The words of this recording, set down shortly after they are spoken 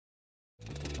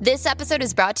This episode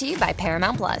is brought to you by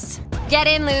Paramount Plus. Get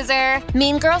in, loser!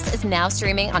 Mean Girls is now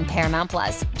streaming on Paramount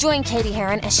Plus. Join Katie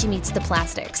Heron as she meets the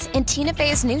plastics in Tina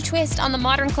Fey's new twist on the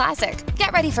modern classic.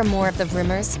 Get ready for more of the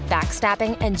rumors,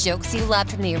 backstabbing, and jokes you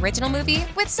loved from the original movie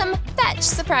with some fetch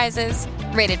surprises.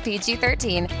 Rated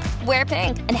PG-13. Wear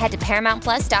pink and head to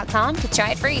ParamountPlus.com to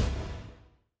try it free.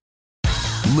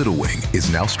 Little Wing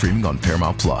is now streaming on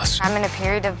Paramount Plus. I'm in a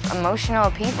period of emotional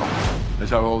upheaval. Is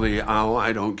that all the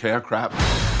I don't care crap?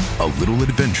 A little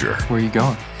adventure. Where are you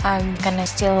going? I'm gonna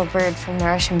steal a bird from the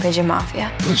Russian pigeon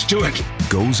mafia. Let's do it.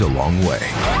 Goes a long way.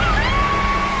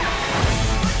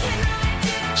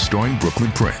 Starring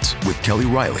Brooklyn Prince with Kelly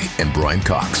Riley and Brian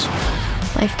Cox.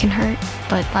 Life can hurt,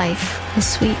 but life is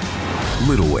sweet.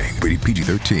 Little Wing, rated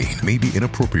PG-13, may be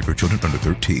inappropriate for children under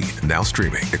 13. Now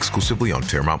streaming exclusively on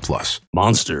Paramount Plus.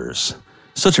 Monsters.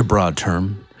 Such a broad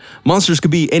term. Monsters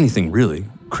could be anything, really.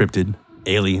 Cryptid,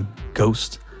 alien,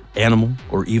 ghost, animal,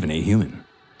 or even a human.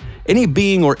 Any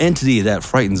being or entity that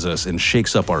frightens us and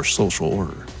shakes up our social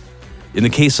order. In the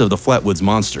case of the Flatwoods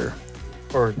Monster,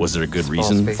 was there a good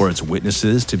reason for its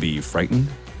witnesses to be frightened?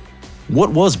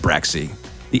 What was Braxy,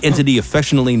 the entity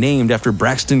affectionately named after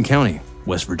Braxton County,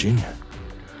 West Virginia?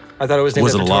 I thought it was named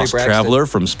Was it after a Tony lost Braxton. traveler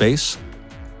from space?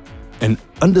 An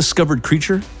undiscovered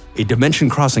creature? A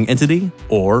dimension-crossing entity?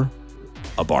 Or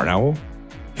a barn owl?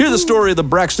 Hear the story of the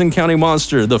Braxton County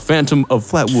Monster, the Phantom of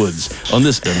Flatwoods, on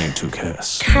this Learning to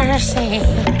Curse. Curses. Learning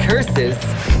to Curse.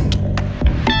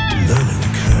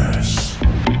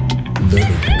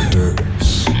 Learning to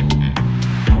Curse.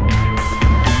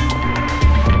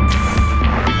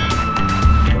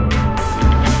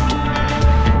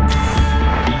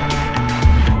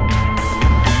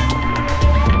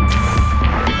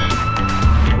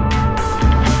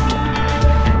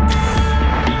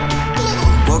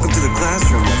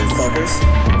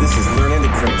 This is Learning to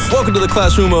Curse. Welcome to the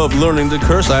classroom of Learning to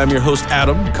Curse. I am your host,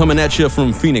 Adam, coming at you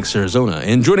from Phoenix, Arizona.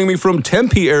 And joining me from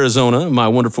Tempe, Arizona, my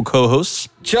wonderful co-hosts,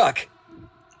 Chuck.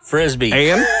 Frisbee.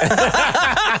 And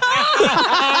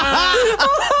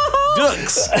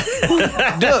Ducks.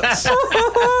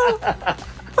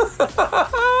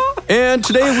 And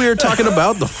today we are talking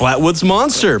about the Flatwoods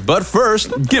Monster. But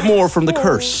first, get more from the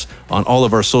curse on all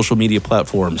of our social media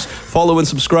platforms. Follow and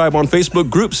subscribe on Facebook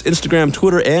groups, Instagram,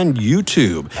 Twitter, and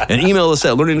YouTube. And email us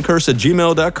at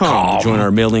learningtocurse@gmail.com to join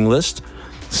our mailing list.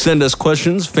 Send us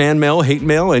questions, fan mail, hate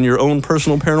mail, and your own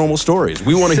personal paranormal stories.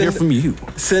 We want to hear from you.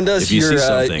 Send us If you see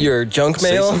something, your junk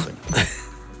say mail.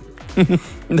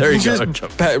 There you Just go.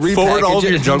 Forward all of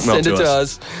your junk mail send it to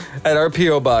us at our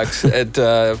P.O. Box at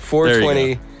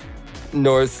 420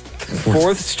 North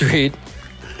 4th Street,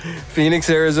 Phoenix,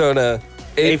 Arizona.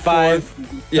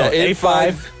 85040. Yeah,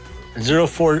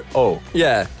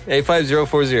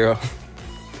 85040.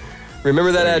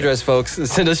 Remember that address, folks.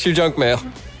 Send us your junk mail.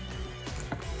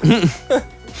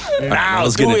 Now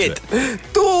let's get into it.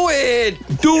 Do it!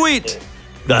 Do it!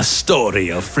 The story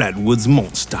of Flatwoods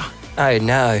Monster. I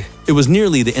know. It was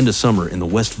nearly the end of summer in the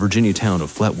West Virginia town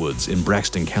of Flatwoods in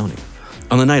Braxton County.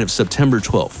 On the night of September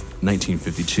 12th,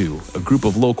 1952, a group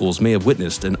of locals may have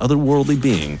witnessed an otherworldly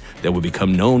being that would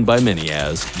become known by many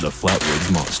as the Flatwoods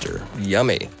Monster.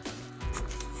 Yummy.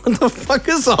 What the fuck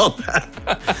is all that?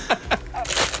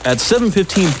 At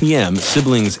 7:15 p.m.,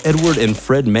 siblings Edward and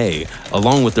Fred May,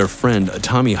 along with their friend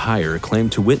Tommy Heyer,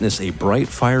 claimed to witness a bright,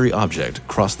 fiery object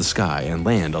cross the sky and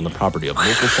land on the property of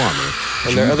local farmer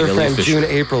And their other friend, Fisher. June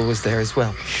April, was there as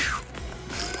well.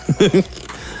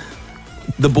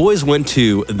 The boys went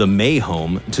to the May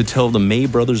home to tell the May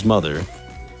brothers' mother,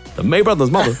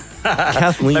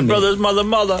 Kathleen, My brother's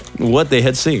mother. what they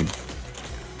had seen.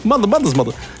 Mother's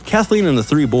mother. Kathleen and the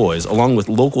three boys, along with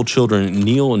local children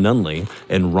Neil Nunley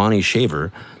and Ronnie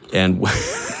Shaver, and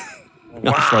I'm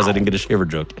surprised I didn't get a Shaver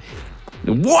joke.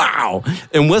 Wow!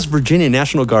 And West Virginia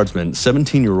National Guardsman,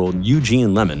 17-year-old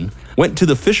Eugene Lemon, went to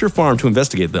the Fisher farm to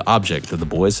investigate the object that the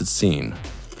boys had seen.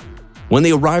 When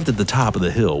they arrived at the top of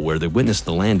the hill where they witnessed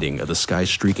the landing of the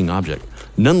sky-streaking object,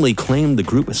 Nunley claimed the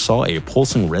group saw a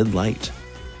pulsing red light.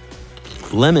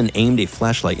 Lemon aimed a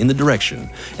flashlight in the direction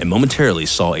and momentarily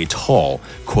saw a tall,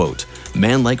 quote,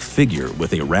 man-like figure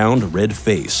with a round red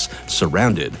face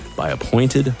surrounded by a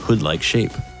pointed hood-like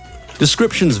shape.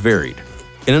 Descriptions varied.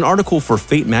 In an article for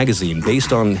Fate magazine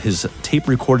based on his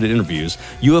tape-recorded interviews,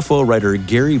 UFO writer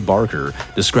Gary Barker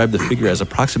described the figure as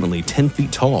approximately 10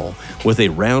 feet tall, with a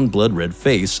round blood-red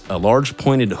face, a large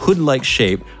pointed hood-like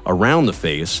shape around the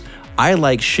face,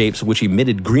 eye-like shapes which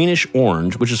emitted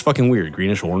greenish-orange, which is fucking weird,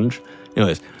 greenish-orange.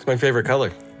 Anyways. It's my favorite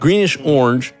color.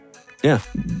 Greenish-orange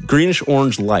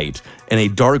light, and a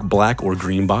dark black or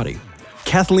green body.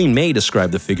 Kathleen May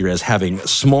described the figure as having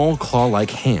small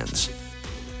claw-like hands.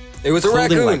 It was a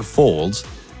clothing raccoon. like folds.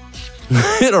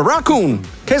 A raccoon!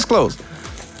 Case closed.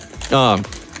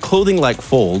 Clothing like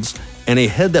folds and a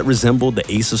head that resembled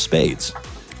the ace of spades.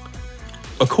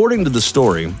 According to the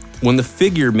story, when the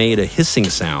figure made a hissing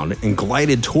sound and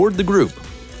glided toward the group,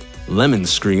 Lemon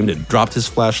screamed and dropped his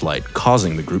flashlight,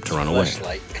 causing the group to run away.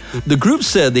 The group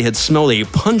said they had smelled a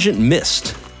pungent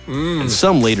mist, and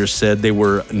some later said they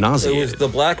were nauseated. It was the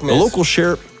black mist. The local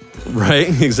sheriff, right?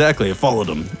 Exactly, it followed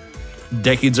them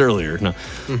decades earlier. No.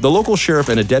 The local sheriff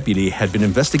and a deputy had been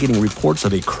investigating reports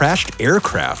of a crashed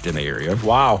aircraft in the area.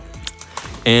 Wow.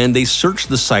 And they searched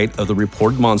the site of the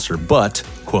reported monster, but,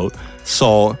 quote,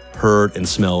 saw, heard, and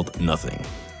smelled nothing.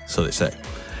 So they say.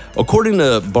 According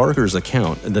to Barker's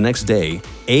account, the next day,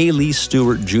 A. Lee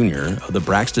Stewart Jr. of the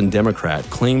Braxton Democrat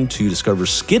claimed to discover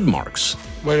skid marks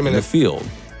in the field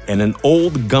and an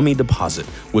old gummy deposit,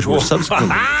 which were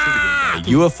subsequently attributed by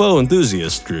UFO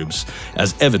enthusiast groups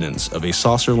as evidence of a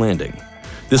saucer landing.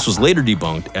 This was later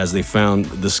debunked as they found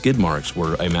the skid marks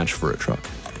were a match for a truck.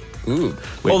 Ooh.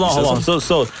 Wait, Hold on.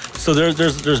 So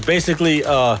there's basically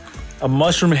a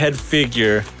mushroom head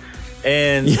figure,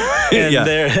 and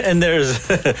there's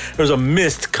a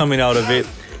mist coming out of it.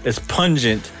 It's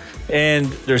pungent, and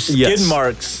there's skid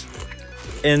marks,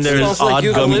 and there's like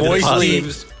moist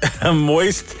leaves,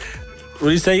 moist. What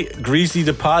do you say? Greasy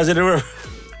deposit or whatever.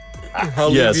 I'll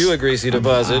leave you a greasy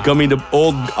deposit.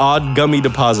 Old odd gummy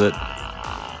deposit.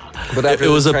 But after It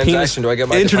was this a penis, transaction, do I get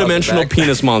my deposit interdimensional back?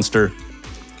 penis monster.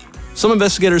 Some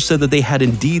investigators said that they had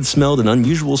indeed smelled an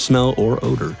unusual smell or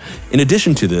odor. In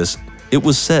addition to this, it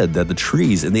was said that the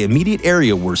trees in the immediate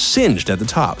area were singed at the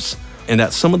tops and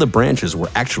that some of the branches were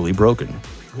actually broken.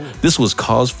 This was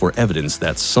cause for evidence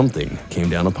that something came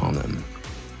down upon them.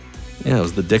 Yeah, it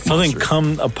was the dick Something monster.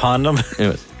 come upon them.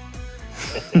 Anyways.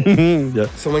 Yeah.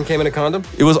 Someone came in a condom?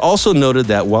 It was also noted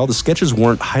that while the sketches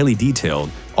weren't highly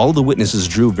detailed, all of the witnesses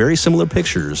drew very similar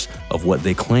pictures of what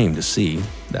they claimed to see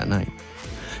that night.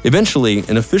 Eventually,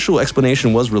 an official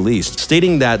explanation was released,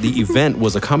 stating that the event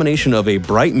was a combination of a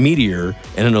bright meteor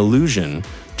and an illusion,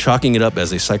 chalking it up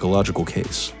as a psychological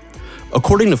case.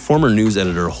 According to former news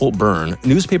editor Holt Byrne,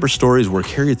 newspaper stories were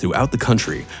carried throughout the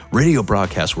country, radio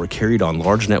broadcasts were carried on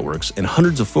large networks, and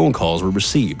hundreds of phone calls were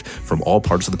received from all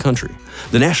parts of the country.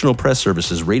 The National Press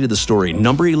Services rated the story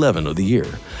number 11 of the year.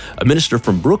 A minister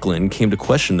from Brooklyn came to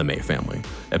question the May family.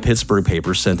 A Pittsburgh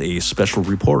paper sent a special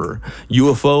reporter.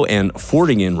 UFO and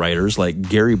Fortean writers like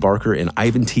Gary Barker and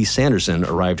Ivan T. Sanderson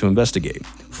arrived to investigate.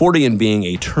 Fortean being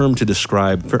a term to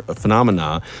describe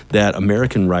phenomena that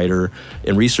American writer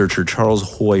and researcher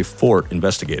Charles Hoy Fort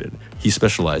investigated. He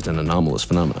specialized in anomalous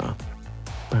phenomena.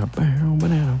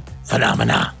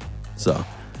 Phenomena. So,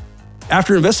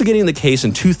 after investigating the case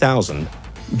in 2000,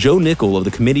 Joe Nickel of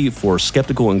the Committee for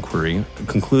Skeptical Inquiry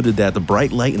concluded that the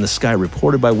bright light in the sky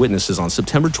reported by witnesses on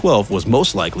September 12th was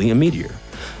most likely a meteor,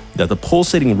 that the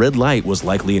pulsating red light was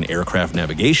likely an aircraft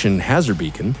navigation hazard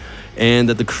beacon, and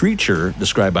that the creature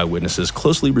described by witnesses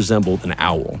closely resembled an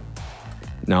owl.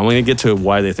 Now, I'm going to get to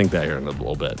why they think that here in a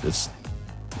little bit.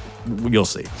 You'll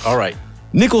see. All right.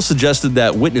 Nichols suggested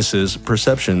that witnesses'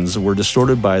 perceptions were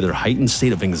distorted by their heightened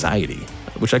state of anxiety,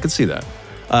 which I could see that.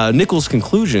 Nichols'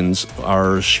 conclusions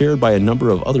are shared by a number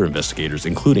of other investigators,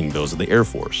 including those of the Air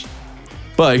Force.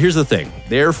 But here's the thing.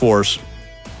 The Air Force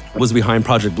was behind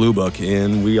Project Blue Book,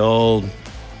 and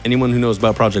anyone who knows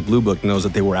about Project Blue Book knows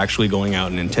that they were actually going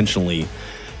out and intentionally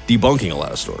debunking a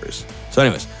lot of stories. So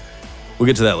anyways, we'll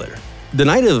get to that later. The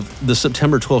night of the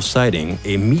September 12th sighting,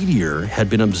 a meteor had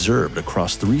been observed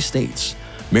across 3 states,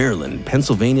 Maryland,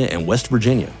 Pennsylvania, and West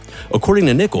Virginia. According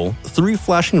to Nickel, 3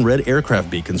 flashing red aircraft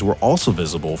beacons were also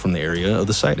visible from the area of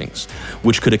the sightings,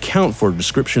 which could account for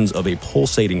descriptions of a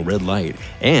pulsating red light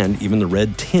and even the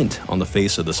red tint on the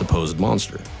face of the supposed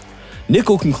monster.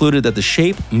 Nickel concluded that the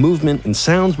shape, movement, and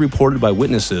sounds reported by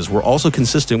witnesses were also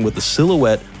consistent with the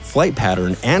silhouette, flight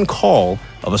pattern, and call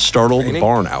of a startled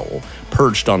barn owl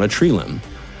perched on a tree limb,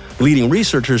 leading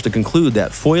researchers to conclude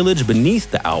that foliage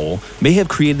beneath the owl may have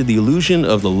created the illusion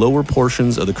of the lower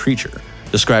portions of the creature,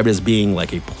 described as being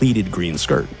like a pleated green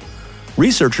skirt.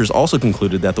 Researchers also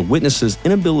concluded that the witnesses'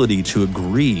 inability to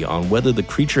agree on whether the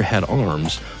creature had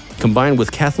arms, combined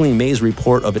with Kathleen May's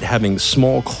report of it having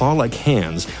small claw-like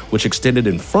hands which extended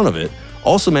in front of it,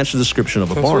 also matched the description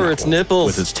of a barn owl, its nipples,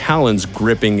 with its talons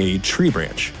gripping a tree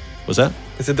branch. Was that?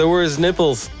 I said there were his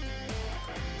nipples.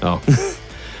 Oh.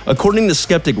 According to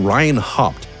skeptic Ryan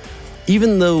Haupt,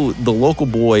 even though the local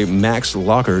boy Max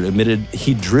Lockhart admitted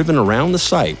he'd driven around the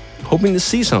site hoping to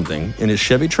see something in his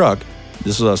Chevy truck,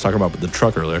 this is what I was talking about with the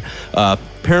truck earlier,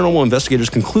 paranormal investigators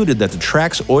concluded that the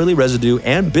track's oily residue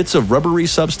and bits of rubbery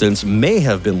substance may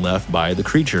have been left by the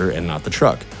creature and not the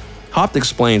truck. Hopt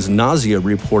explains nausea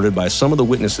reported by some of the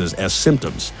witnesses as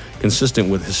symptoms consistent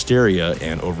with hysteria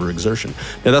and overexertion.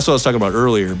 Now, that's what I was talking about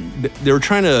earlier. They were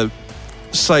trying to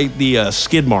cite the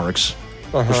skid marks,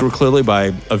 which were clearly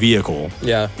by a vehicle,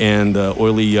 and the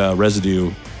oily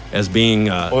residue as being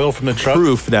oil from the truck?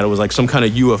 Proof that it was like some kind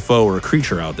of UFO or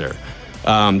creature out there.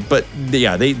 But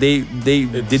yeah, they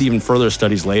did even further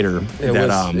studies later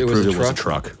that proved it was a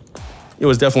truck. It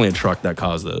was definitely a truck that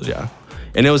caused those, yeah.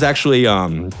 And it was actually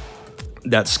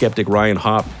that skeptic Ryan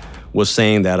Hopp was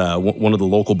saying that one of the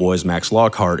local boys, Max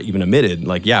Lockhart, even admitted,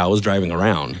 like, yeah, I was driving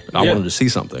around. I wanted to see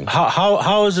something.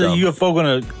 How is a UFO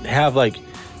going to have, like,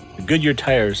 Goodyear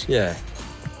tires? Yeah.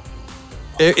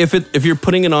 If you're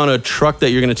putting it on a truck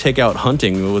that you're going to take out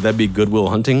hunting, would that be Goodwill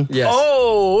Hunting? Yes.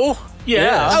 Oh,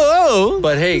 yeah. Oh.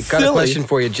 But hey, got a question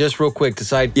for you, just real quick, to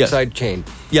side chain.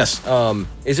 Yes.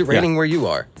 Is it raining where you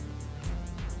are?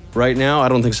 Right now, I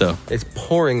don't think so. It's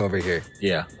pouring over here.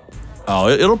 Yeah. Oh,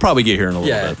 it'll probably get here in a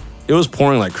little bit. It was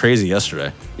pouring like crazy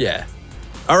yesterday. Yeah.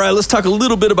 All right, let's talk a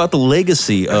little bit about the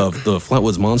legacy of the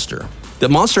Flatwoods Monster. The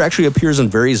monster actually appears in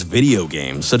various video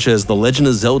games, such as The Legend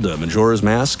of Zelda, Majora's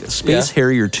Mask, Space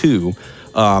Harrier 2,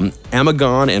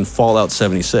 Amagon, and Fallout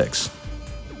 76.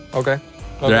 Okay.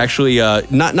 They're actually,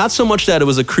 not so much that it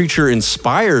was a creature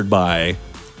inspired by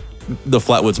the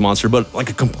Flatwoods Monster, but like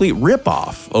a complete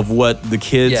ripoff of what the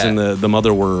kids and the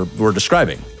mother were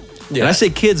describing. Yeah. And I say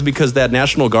kids because that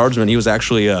National Guardsman, he was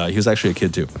actually a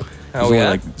kid too. He was only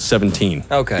like 17.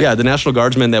 Okay. Yeah, the National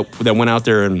Guardsman that went out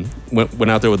there and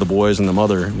went out there with the boys and the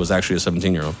mother was actually a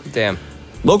 17-year-old. Damn.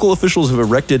 Local officials have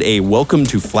erected a "Welcome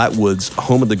to Flatwoods,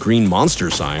 Home of the Green Monster"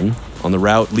 sign on the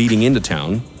route leading into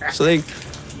town. So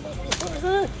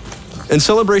in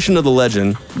celebration of the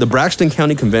legend, the Braxton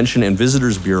County Convention and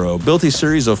Visitors Bureau built a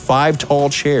series of 5 tall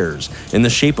chairs in the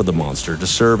shape of the monster to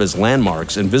serve as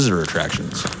landmarks and visitor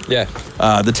attractions. Yeah.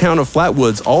 The town of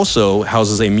Flatwoods also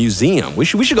houses a museum. We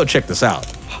should go check this out.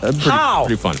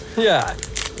 Pretty fun. Yeah.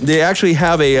 They actually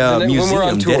have a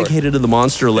museum dedicated to the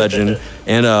monster legend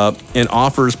and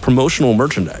offers promotional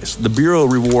merchandise. The Bureau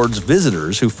rewards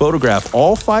visitors who photograph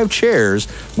all 5 chairs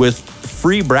with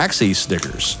free Braxy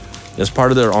stickers as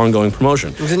part of their ongoing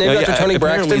promotion. Is it named after Tony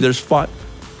Braxton? There's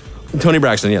Tony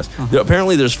Braxton, yes.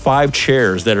 Apparently there's 5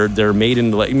 chairs that are made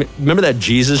into, like, remember that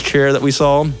Jesus chair that we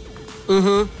saw?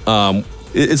 Mm-hmm.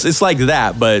 It's like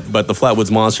that, but the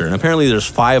Flatwoods Monster. And apparently there's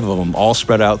 5 of them all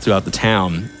spread out throughout the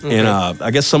town. Okay. And I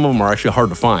guess some of them are actually hard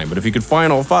to find. But if you could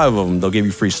find all 5 of them, they'll give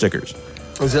you free stickers.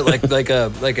 Is it like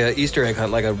a Easter egg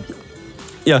hunt, like a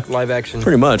live action?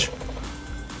 Pretty much.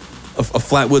 A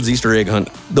Flatwoods Easter egg hunt.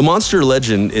 The monster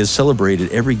legend is celebrated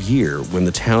every year when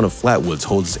the town of Flatwoods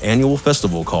holds its annual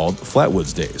festival called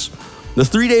Flatwoods Days. The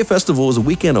 3-day festival is a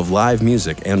weekend of live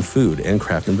music and food and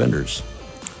craft and vendors.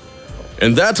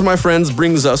 And that, my friends,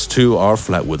 brings us to our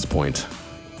Flatwoods point.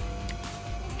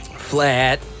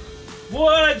 Flat.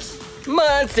 Woods.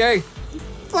 Monster.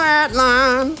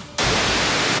 Flatline.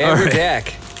 And we're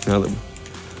back.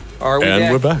 Are we back?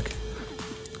 And we're back.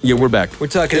 Yeah, we're back. We're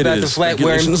talking about the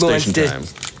Flatworms Monster.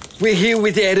 We're here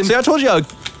with Adam. See, I told you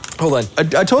Hold on.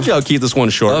 I told you I'll keep this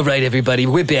one short. All right, everybody,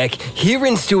 we're back. Here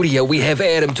in studio, we have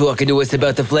Adam talking to us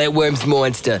about the Flatworms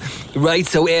Monster. Right?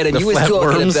 So, Adam, you was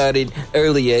talking about it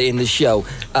earlier in the show.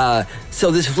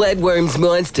 So this Flatworms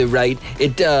Monster, right?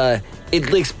 It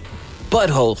licks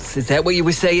buttholes. Is that what you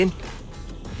were saying?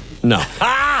 No.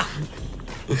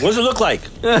 What does it look like?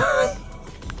 I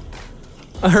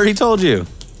already told you.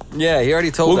 Yeah, he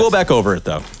already told us. We'll go back over it,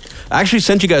 though. I actually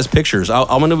sent you guys pictures. No,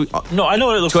 I know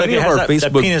what it looks like. It has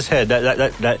that penis head,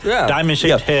 that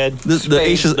diamond-shaped head. The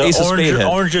Ace of Spades head.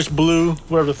 Orangish blue,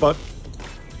 whatever the fuck.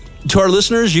 To our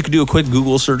listeners, you could do a quick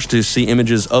Google search to see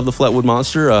images of the Flatwood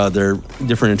Monster. There are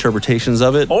different interpretations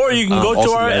of it. Or you can go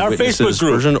to our Facebook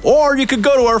group. Version, or you could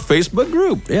go to our Facebook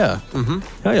group. Yeah. Mm-hmm.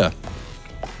 Hell yeah.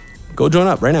 Go join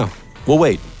up right now. We'll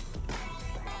wait.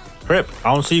 Rip,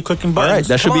 I don't see you clicking buttons. All right,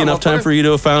 that should be enough time for you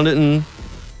to have found it and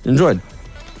enjoyed.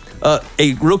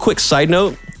 A real quick side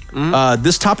note.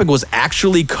 This topic was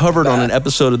actually covered on an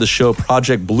episode of the show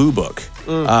Project Blue Book.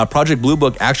 Project Blue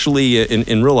Book actually,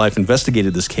 in real life,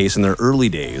 investigated this case in their early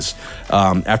days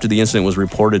after the incident was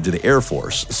reported to the Air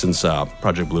Force, since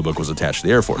Project Blue Book was attached to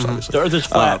the Air Force, obviously. The Earth is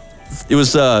flat. It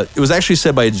was actually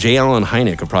said by J. Allen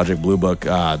Hynek of Project Blue Book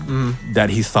that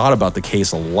he thought about the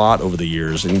case a lot over the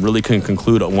years and really couldn't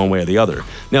conclude one way or the other.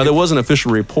 Now, there was an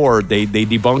official report. They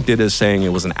debunked it as saying it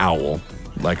was an owl,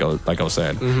 like I was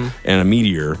saying, and a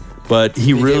meteor. But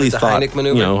he really thought,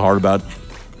 hard about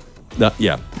that.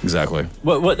 Yeah, exactly.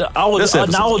 What an owl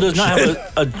does not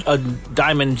have a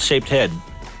diamond-shaped head.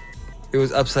 It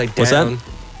was upside down. What's that?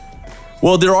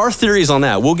 Well, there are theories on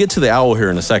that. We'll get to the owl here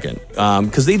in a second,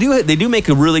 because they do make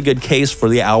a really good case for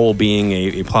the owl being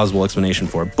a plausible explanation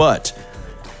for it. But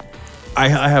I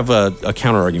have a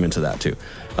counter argument to that too.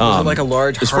 Is it like a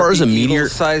large, as far as a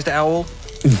meteor-sized owl?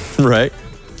 Right.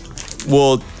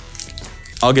 Well,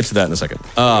 I'll get to that in a second.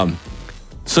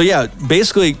 So yeah,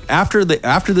 basically after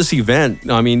this event,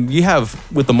 I mean, you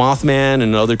have with the Mothman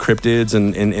and other cryptids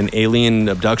and alien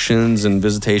abductions and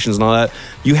visitations and all that,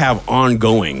 you have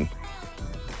ongoing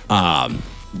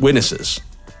witnesses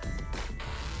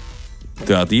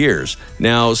throughout the years.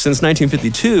 Now, since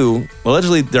 1952,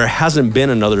 allegedly there hasn't been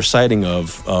another sighting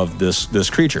of this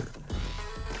creature.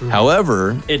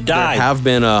 However, it died. There have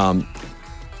been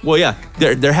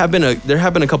there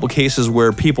have been a couple cases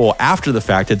where people after the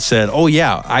fact had said, "Oh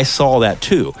yeah, I saw that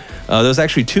too." There was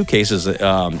actually 2 cases,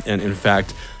 and in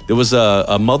fact, there was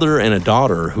a mother and a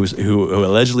daughter who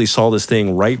allegedly saw this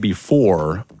thing right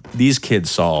before these kids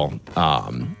saw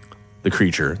the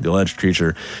creature, the alleged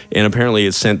creature, and apparently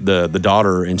it sent the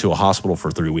daughter into a hospital for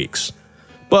 3 weeks.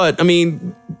 But I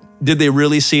mean, did they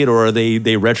really see it, or are they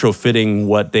retrofitting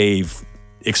what they've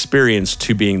experienced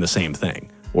to being the same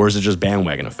thing? Or is it just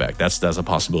bandwagon effect? That's a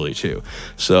possibility too.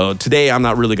 So today I'm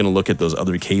not really going to look at those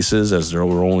other cases, as there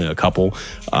were only a couple.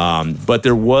 But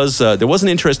there was an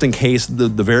interesting case the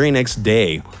very next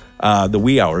day, the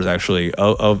wee hours actually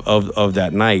of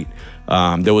that night.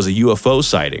 There was a UFO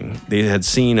sighting. They had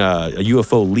seen a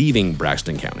UFO leaving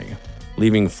Braxton County,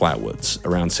 leaving Flatwoods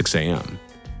around 6 a.m.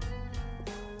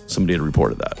 Somebody had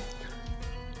reported that.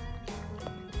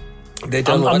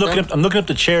 I'm looking up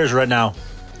the chairs right now.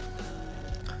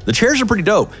 The chairs are pretty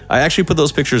dope. I actually put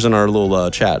those pictures in our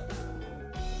little chat,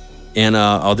 and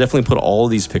I'll definitely put all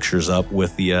of these pictures up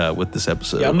with this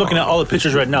episode. Yeah, I'm looking at all the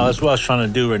pictures right now. That's what I was trying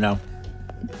to do right now.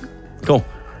 Cool.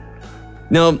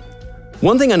 Now,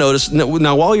 one thing I noticed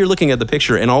now while you're looking at the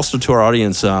picture, and also to our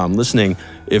audience listening,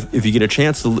 if you get a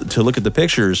chance to look at the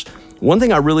pictures, one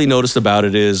thing I really noticed about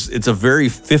it is it's a very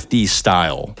 50s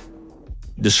style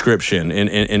description. And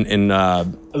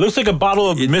it looks like a bottle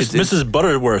of Mrs.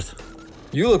 Butterworth.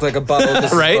 You look like a bottle of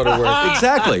Mrs. Right? Butterworth.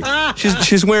 Exactly.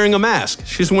 She's wearing a mask.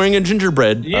 She's wearing a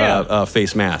gingerbread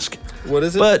face mask. What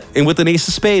is it? And with an ace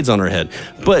of spades on her head.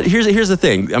 But here's the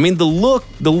thing. I mean, the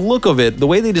look of it, the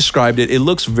way they described it, it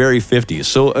looks very 50s.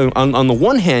 So on the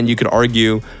one hand, you could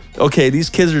argue, okay, these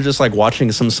kids are just like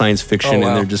watching some science fiction,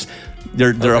 and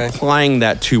they're applying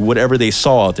that to whatever they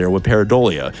saw out there with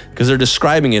pareidolia, because they're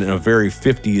describing it in a very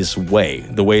 50s way.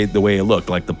 The way it looked,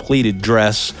 like the pleated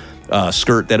dress.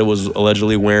 Skirt that it was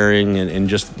allegedly wearing, and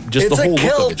just the whole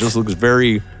look of it just looks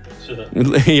very,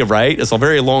 yeah, right? It's a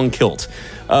very long kilt.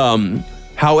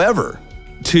 However,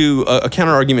 to a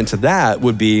counter argument to that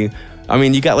would be, I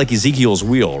mean, you got like Ezekiel's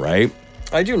wheel, right?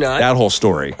 I do not. That whole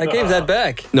story. I gave that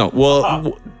back. No,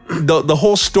 well, the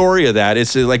whole story of that,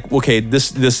 it's like, okay,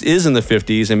 this is in the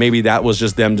 50s, and maybe that was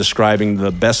just them describing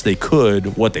the best they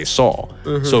could what they saw.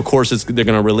 Mm-hmm. So of course they're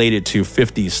going to relate it to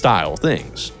 50s style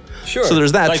things. Sure. So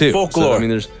there's that like too. Folklore. So, I mean,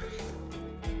 there's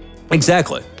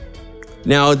exactly.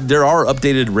 Now there are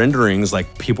updated renderings,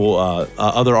 like people,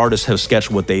 other artists have sketched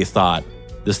what they thought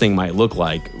this thing might look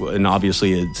like, and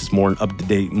obviously it's more up to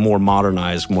date, more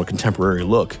modernized, more contemporary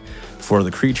look for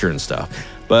the creature and stuff.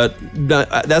 But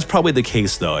that's probably the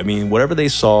case, though. I mean, whatever they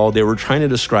saw, they were trying to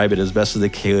describe it as best as they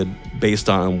could based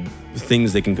on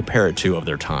things they can compare it to of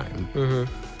their time.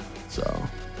 Mm-hmm. So,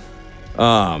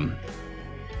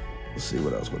 let's see,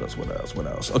 what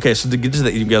else? Okay, so to get to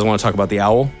that, you guys want to talk about the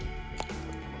owl?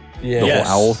 Yeah. The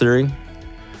whole owl theory?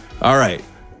 All right.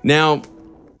 Now,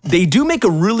 they do make a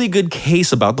really good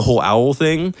case about the whole owl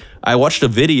thing. I watched a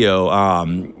video,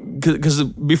 because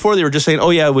before they were just saying,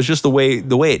 oh yeah, it was just the way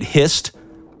it hissed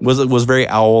was very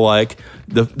owl-like.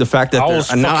 The fact that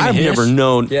Owls now I've hiss? never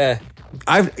known. Yeah.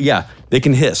 They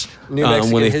can hiss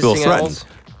when they feel threatened. Owls?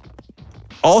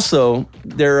 Also,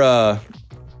 they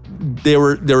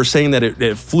were saying that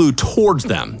it flew towards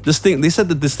them. They said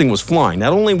that this thing was flying.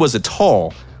 Not only was it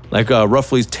tall, like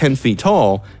roughly 10 feet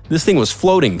tall, this thing was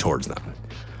floating towards them.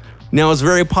 Now, it's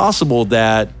very possible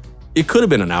that it could have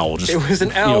been an owl. It was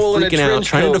an owl in a freaking out, trench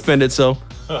trying coat. to defend itself,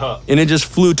 and it just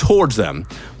flew towards them.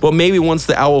 But maybe once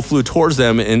the owl flew towards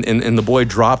them and the boy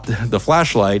dropped the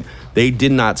flashlight, they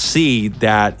did not see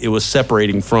that it was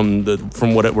separating from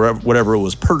whatever it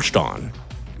was perched on.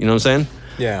 You know what I'm saying?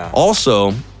 Yeah.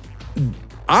 Also,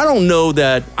 I don't know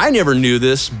that, I never knew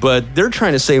this, but they're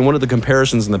trying to say in one of the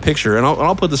comparisons in the picture, and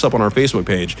I'll put this up on our Facebook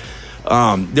page,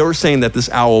 they were saying that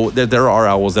that there are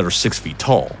owls that are 6 feet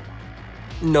tall.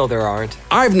 No, there aren't.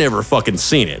 I've never fucking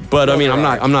seen it, but I mean,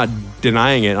 I'm not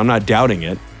denying it, I'm not doubting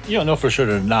it. You don't know for sure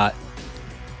they're not.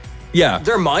 Yeah.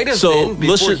 There might have been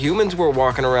before humans were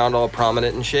walking around all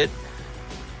prominent and shit.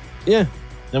 Yeah.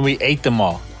 Then we ate them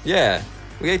all. Yeah.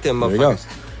 We ate them motherfuckers.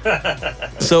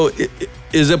 So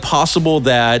is it possible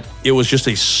that it was just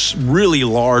a really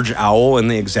large owl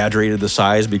and they exaggerated the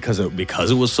size because it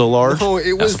was so large? No,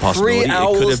 it was 3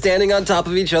 owls standing on top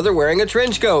of each other wearing a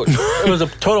trench coat. It was a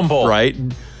totem pole. Right.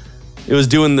 It was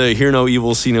doing the hear no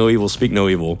evil, see no evil, speak no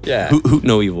evil. Yeah. Hoot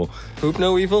no evil. Hoop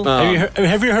no evil?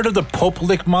 Have you heard of the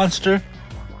Pope-lick monster?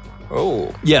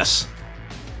 Oh. Yes.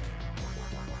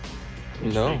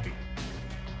 No.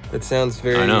 That sounds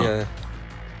very... I know.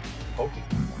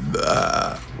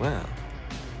 Wow.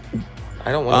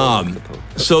 I don't want to look at the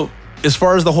Pope. So as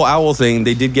far as the whole owl thing,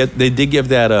 they did give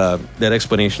that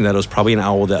explanation that it was probably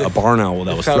a barn owl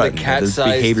that was threatened. A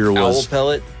cat-sized owl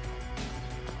pellet.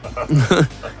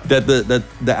 that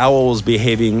the owl was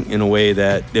behaving in a way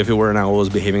that, if it were an owl, was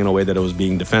behaving in a way that it was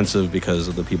being defensive because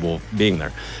of the people being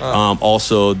there.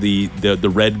 Also, the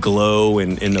red glow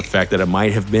and the fact that it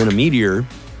might have been a meteor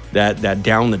that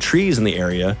downed the trees in the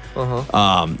area.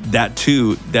 That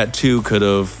too could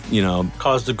have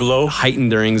caused the glow,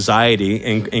 heightened their anxiety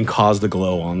and caused the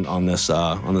glow on this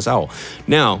owl.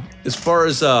 Now, as far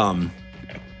as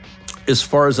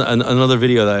another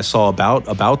video that I saw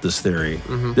about this theory,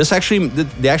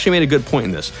 they actually made a good point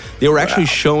in this. They were actually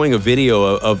showing a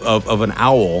video of an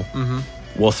owl,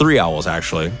 well, 3 owls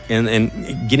actually,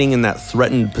 and getting in that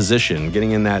threatened position,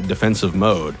 getting in that defensive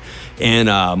mode.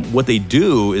 And what they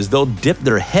do is they'll dip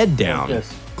their head down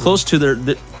close to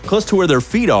where their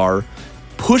feet are,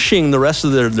 pushing the rest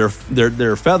of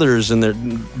their feathers and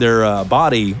their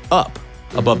body up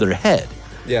above their head.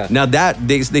 Yeah. Now that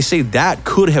they say that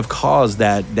could have caused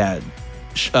that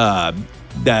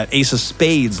Ace of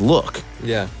Spades look.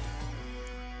 Yeah.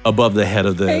 Above the head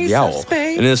of the owl.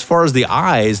 Spades. And as far as the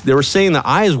eyes, they were saying the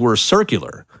eyes were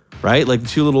circular, right? Like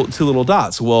two little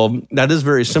dots. Well, that is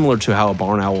very similar to how a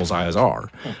barn owl's eyes are.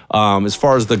 As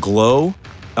far as the glow,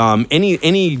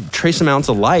 any trace amounts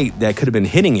of light that could have been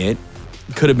hitting it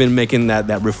could have been making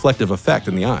that reflective effect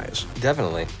in the eyes.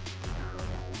 Definitely.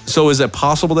 So is it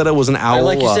possible that it was an owl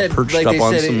like you said, perched like up they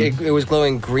on said, some... it was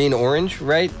glowing green-orange,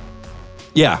 right?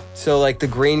 Yeah. So like the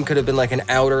green could have been like an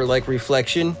outer like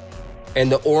reflection,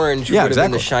 and the orange would have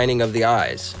been the shining of the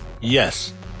eyes.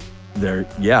 Yes. There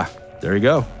you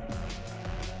go.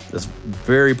 That's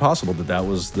very possible that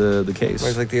was the case. It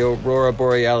was like the Aurora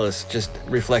Borealis just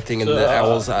reflecting in the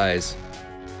owl's eyes.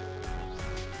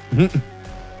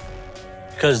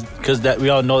 Because that we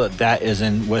all know that is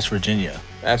in West Virginia.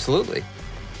 Absolutely.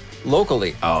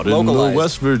 Locally. Out in localized.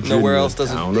 West Virginia. Nowhere else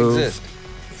doesn't exist.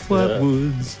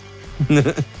 Flatwoods.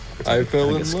 I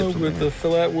fell in love with the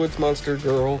Flatwoods Monster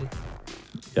girl.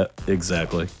 Yeah,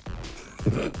 exactly.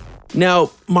 Now,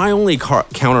 my only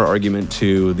counter argument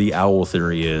to the owl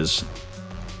theory is,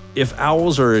 if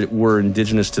owls were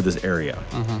indigenous to this area,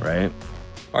 right?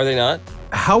 Are they not?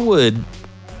 How would...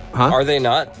 Huh? Are they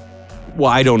not? Well,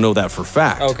 I don't know that for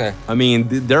fact. Okay. I mean,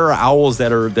 there are owls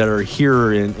that are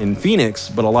here in Phoenix,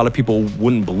 but a lot of people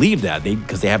wouldn't believe that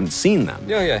because they haven't seen them.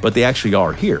 Yeah. But they actually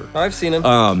are here. I've seen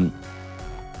them.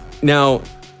 Now,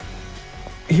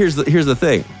 here's the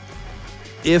thing.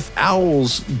 If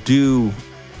owls do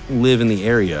live in the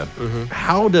area,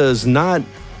 how does not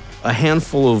a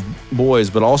handful of boys,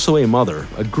 but also a mother,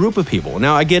 a group of people?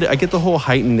 Now, I get the whole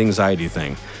heightened anxiety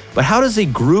thing, but how does a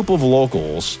group of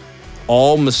locals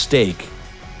all mistake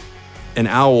an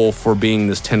owl for being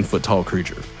this 10-foot tall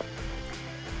creature?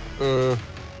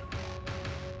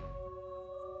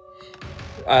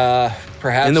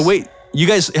 Perhaps. And the way you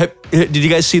guys did you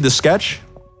guys see the sketch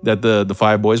that the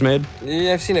 5 boys made?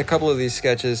 Yeah, I've seen a couple of these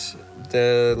sketches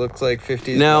that look like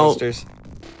 50s now, monsters.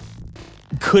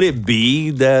 Could it be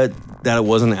that it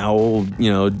was an owl,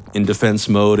 in defense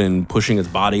mode and pushing its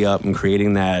body up and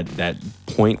creating that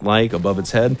point like above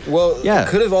its head? Well, yeah, it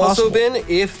could have also possible. been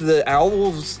if the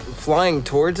owl was flying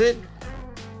towards it,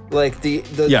 like the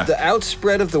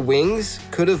outspread of the wings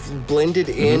could have blended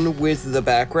in with the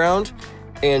background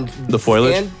and the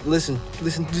foliage. And listen,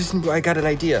 I got an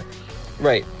idea.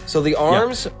 Right. So the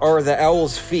arms are the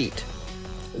owl's feet.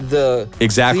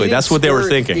 Exactly. That's what they were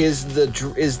thinking. Is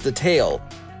the tail.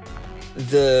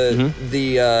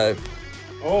 The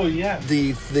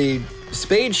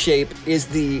spade shape is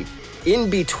the in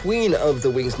between of the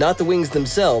wings, not the wings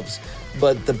themselves,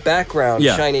 but the background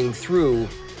shining through,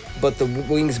 but the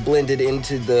wings blended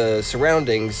into the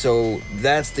surroundings. So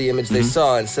that's the image they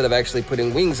saw. Instead of actually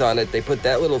putting wings on it, they put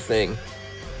that little thing,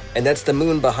 and that's the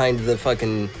moon behind the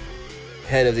fucking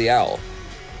head of the owl.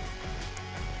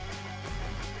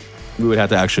 We would have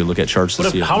to actually look at charts to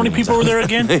see. How many people were there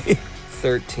again?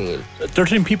 13.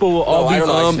 13 people will all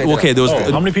be... Okay, there was...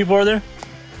 how many people are there?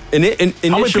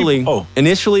 Initially,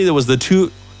 there was the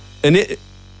two...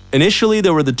 Initially,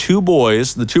 there were the two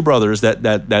boys, the two brothers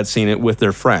that seen it with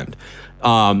their friend.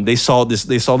 They saw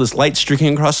this light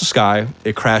streaking across the sky.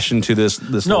 It crashed into this.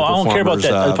 No, I don't care about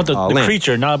that. About the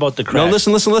creature, not about the crash.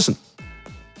 No, listen.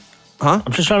 Huh?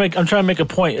 I'm trying to make a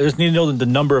point. I just need to know the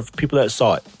number of people that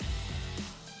saw it.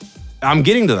 I'm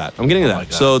getting to that.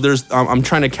 So I'm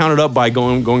trying to count it up by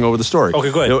going over the story.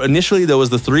 Okay, go ahead. Initially, there was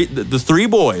the three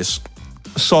boys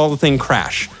saw the thing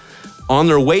crash. On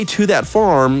their way to that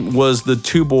farm was the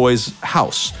two boys'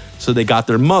 house. So they got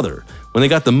their mother. When they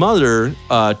got the mother,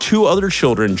 two other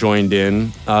children joined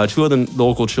in. Two of the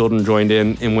local children joined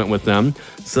in and went with them.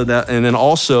 And then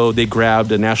also they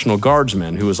grabbed a National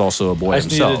Guardsman who was also a boy himself. I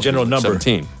just needed a general number.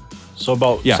 17. So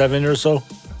about 7 or so?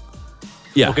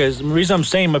 Yeah. Okay, the reason I'm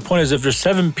saying, my point is if there's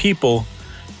 7 people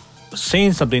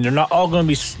seeing something, they're not all going to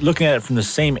be looking at it from the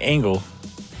same angle.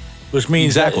 Which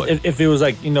means that if it was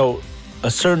like, a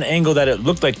certain angle that it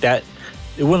looked like that,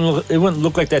 it wouldn't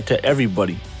look like that to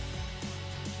everybody.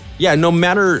 Yeah, no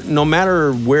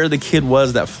matter where the kid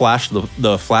was that flashed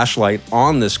the flashlight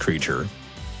on this creature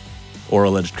or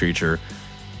alleged creature,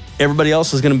 everybody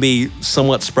else is going to be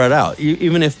somewhat spread out.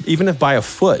 Even if by a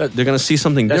foot, they're going to see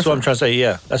something different. That's what I'm trying to say,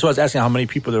 yeah. That's why I was asking how many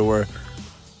people there were.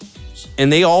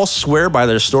 And they all swear by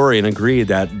their story and agree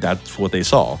that that's what they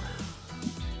saw.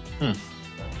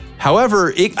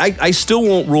 However, I still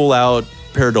won't rule out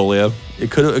pareidolia.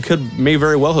 It may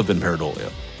very well have been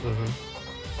pareidolia.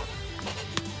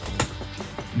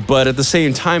 But at the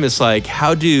same time, it's like,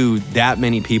 how do that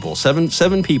many people, seven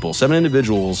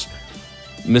individuals,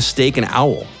 mistake an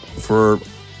owl for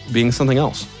being something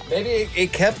else? Maybe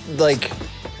it kept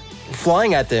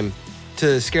flying at them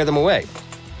to scare them away.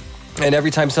 And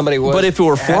every time somebody was... But if it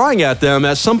were flying at them,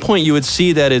 at some point you would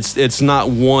see that it's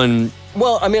not one...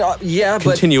 Well, I mean,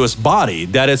 continuous body,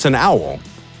 that it's an owl.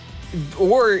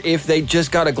 Or if they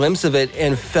just got a glimpse of it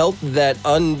and felt that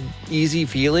uneasy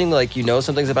feeling, like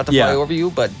something's about to fly over you,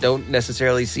 but don't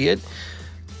necessarily see it.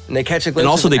 And they catch a glimpse. And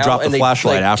also, of they drop the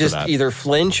flashlight after that. Just either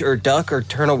flinch or duck or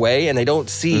turn away, and they don't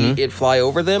see it fly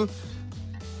over them.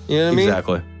 You know what I mean?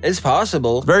 Exactly. It's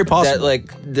possible. Very possible.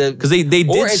 Because they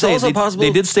did say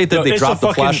they did state that they dropped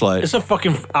the flashlight. It's a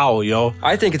fucking owl, yo.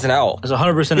 I think it's an owl. It's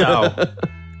 100% an owl.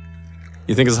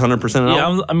 You think it's 100% an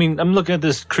owl? Yeah, I'm looking at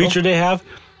this creature they have.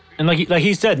 And like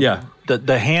he said,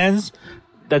 the hands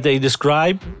that they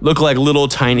describe look like little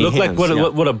tiny hands. Look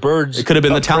like what a bird's it could have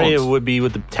been the talons. Would be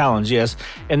with the talons, yes.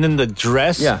 And then the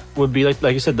dress would be like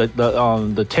you said,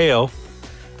 the tail,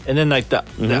 and then like the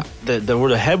where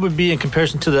the head would be in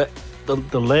comparison to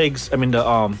the legs. I mean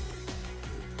the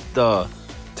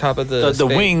top of the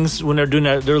wings when they're doing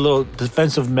their little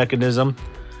defensive mechanism.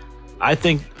 I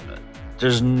think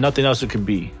there's nothing else it could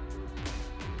be.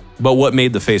 But what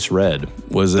made the face red?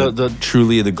 Was it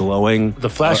truly the glowing...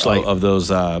 The flashlight. Of those...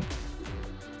 But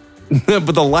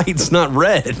the light's not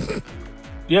red.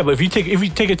 Yeah, but if you take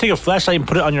a flashlight and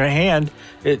put it on your hand,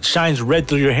 it shines red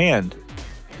through your hand.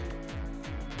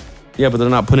 Yeah, but they're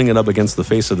not putting it up against the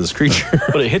face of this creature.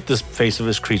 But it hit the face of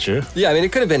this creature. Yeah, I mean,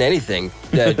 it could have been anything.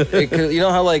 It could, you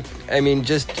know how,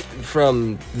 just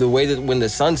from the way that when the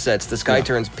sun sets, the sky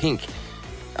turns pink.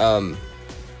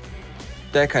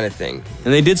 That kind of thing.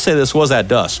 And they did say this was at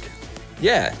dusk.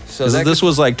 Yeah, so this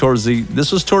was towards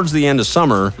the end of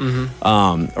summer,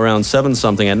 around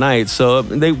 7-something at night. So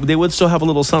they would still have a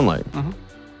little sunlight.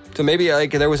 So maybe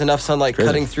there was enough sunlight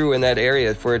cutting through in that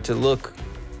area for it to look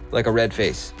like a red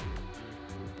face.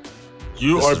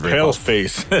 You are pale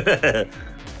face.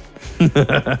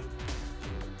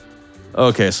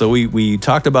 Okay, so we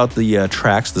talked about the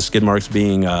tracks, the skid marks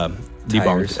being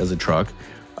debunked as a truck.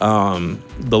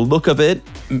 The look of it,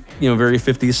 very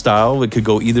 50s style. It could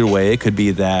go either way. It could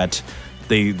be that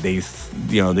they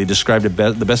described it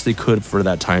the best they could for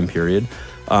that time period.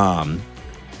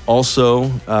 So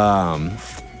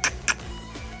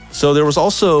there was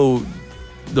also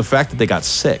the fact that they got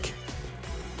sick.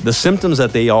 The symptoms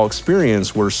that they all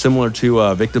experienced were similar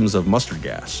to victims of mustard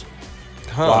gas.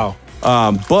 Wow.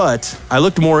 But I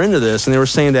looked more into this, and they were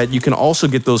saying that you can also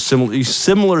get those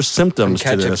similar symptoms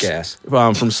from to this gas.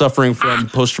 From suffering from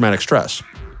post-traumatic stress.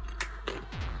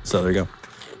 So there you go.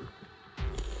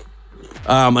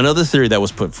 Another theory that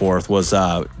was put forth was,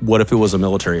 what if it was a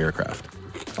military aircraft?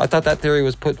 I thought that theory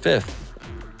was put fifth.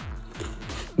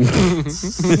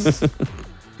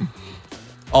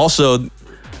 Also,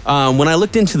 when I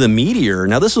looked into the meteor,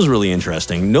 now this was really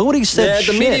interesting. Nobody said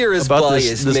shit the meteor is about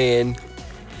biased, this. Man.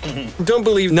 Don't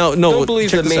believe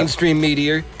the mainstream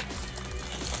meteor.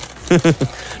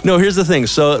 No, here's the thing.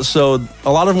 So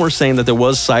a lot of them were saying that there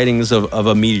was sightings of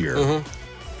a meteor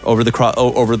over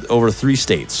 3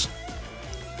 states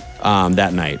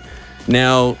that night.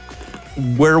 Now,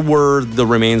 where were the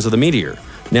remains of the meteor?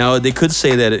 Now, they could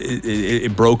say that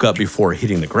it broke up before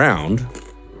hitting the ground.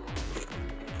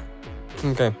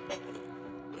 Okay.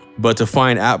 But to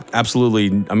find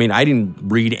absolutely, I mean, I didn't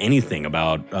read anything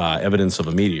about evidence of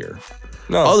a meteor.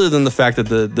 No. Other than the fact that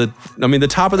the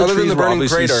top of the trees were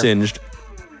obviously singed.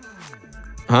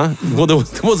 Huh? Well, there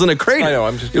wasn't a crater. I know,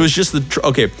 I'm just... It was just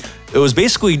it was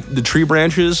basically the tree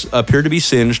branches appeared to be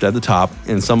singed at the top,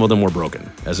 and some of them were broken,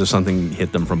 as if something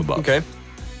hit them from above. Okay.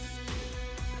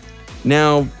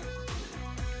 Now,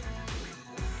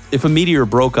 if a meteor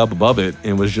broke up above it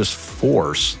and was just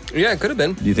force... Yeah, it could have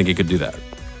been. Do you think it could do that?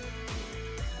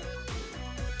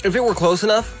 If it were close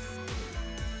enough,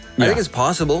 I think it's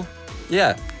possible.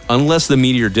 Yeah. Unless the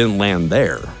meteor didn't land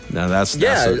there. Now that's too.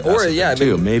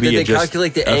 Maybe did it they just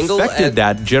calculate the angle affected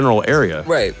that general area.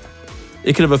 Right.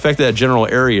 It could have affected that general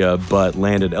area, but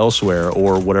landed elsewhere,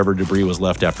 or whatever debris was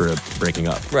left after it breaking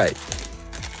up. Right.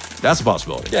 That's a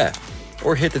possibility. Yeah.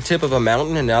 Or hit the tip of a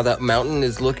mountain, and now that mountain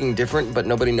is looking different, but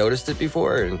nobody noticed it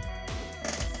before. And...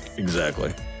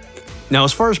 Exactly. Now,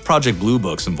 as far as Project Blue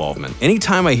Book's involvement,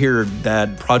 anytime I hear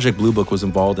that Project Blue Book was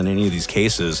involved in any of these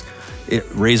cases, it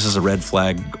raises a red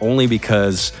flag, only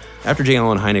because after J.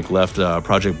 Allen Hynek left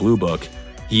Project Blue Book,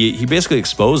 he basically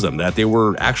exposed them that they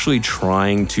were actually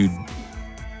trying to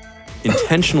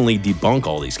intentionally debunk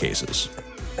all these cases.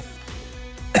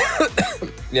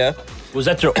 Yeah. Was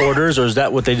that their orders, or is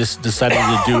that what they just decided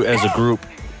to do as a group?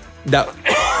 That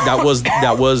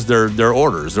was their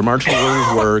orders. Their marching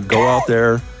orders were go out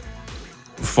there,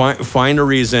 find a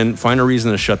reason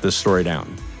to shut this story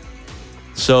down.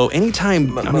 So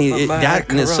anytime, that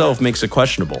in itself makes it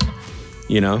questionable,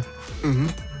 you know? Mm-hmm.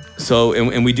 So,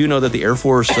 and we do know that the Air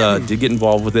Force did get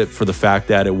involved with it for the fact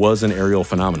that it was an aerial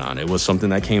phenomenon. It was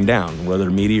something that came down, whether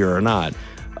meteor or not.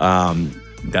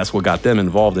 That's what got them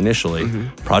involved initially.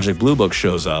 Mm-hmm. Project Blue Book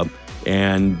shows up,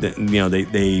 and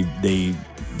they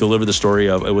deliver the story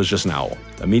of it was just an owl,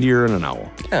 a meteor and an owl.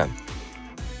 Yeah.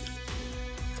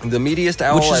 The meatiest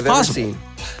owl I've ever seen.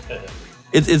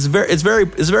 It's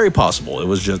very possible. It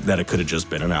was just that it could have just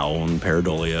been an owl and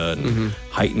pareidolia and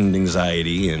heightened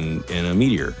anxiety and a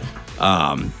meteor.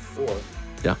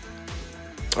 Yeah.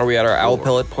 Are we at our owl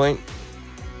pellet point?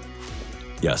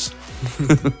 Yes.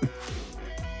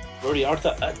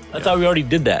 I thought we already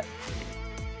did that.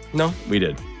 No, we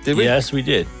did. Did we? Yes, we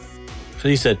did. So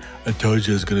he said, "I told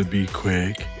you it was gonna be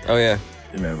quick." Oh yeah.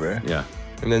 Remember? Yeah.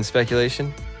 And then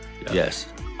speculation. Yeah. Yes.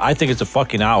 I think it's a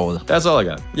fucking owl. That's all I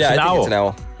got. Yeah, I think it's an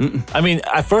owl. I mean,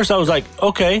 at first I was like,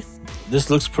 okay, this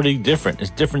looks pretty different.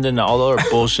 It's different than all the other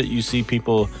bullshit you see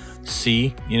people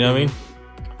see. You know what I mean?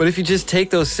 But if you just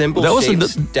take those simple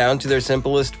shapes down to their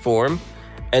simplest form,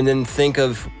 and then think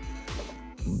of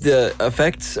the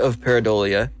effects of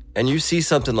pareidolia, and you see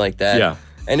something like that,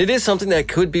 and it is something that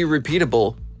could be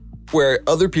repeatable, where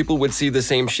other people would see the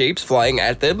same shapes flying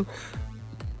at them.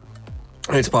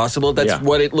 It's possible that's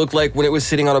what it looked like when it was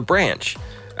sitting on a branch.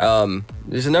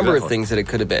 There's a number of things that it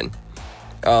could have been.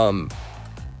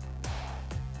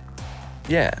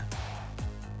 Yeah.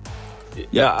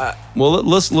 Well,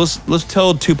 let's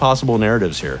tell two possible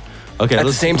narratives here. Okay, at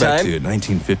let's the same go back time. to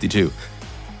 1952.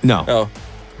 No. Oh,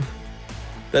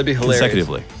 that'd be hilarious.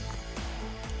 Consecutively.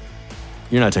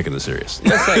 You're not taking this serious.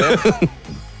 Yes, I am.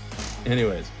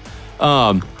 Anyways,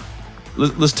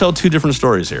 let's tell two different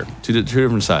stories here, two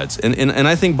different sides, and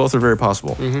I think both are very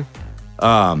possible.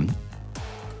 Mm-hmm.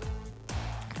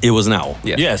 It was an owl.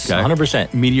 Yes,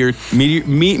 100%.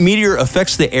 Meteor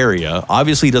affects the area.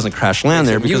 Obviously, it doesn't crash land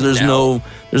there because there's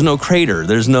no crater.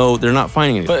 They're not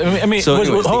finding anything. But I mean, so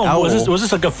anyways, hold on. Was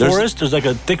this like a forest? There's like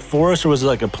a thick forest, or was it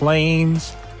like a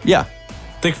plains? Yeah,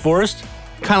 thick forest.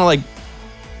 Kind of like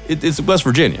it's West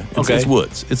Virginia. It's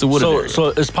woods. It's a wooded area. So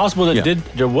it's possible that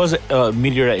there was a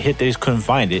meteor that hit. They just couldn't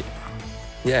find it.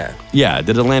 Yeah. Yeah,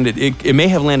 that it landed. It may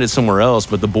have landed somewhere else,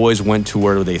 but the boys went to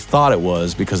where they thought it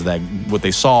was because that what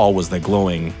they saw was that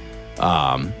glowing,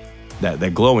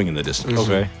 that glowing in the distance.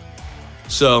 Okay.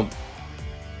 So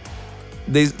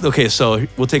so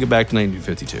we'll take it back to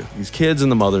 1952. These kids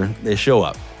and the mother, they show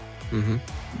up. Mm-hmm.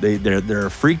 They're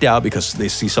freaked out because they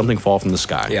see something fall from the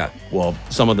sky. Yeah. Well,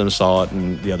 some of them saw it,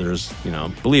 and the others,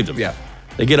 believed them. Yeah.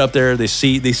 They get up there. They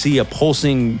see a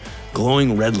pulsing,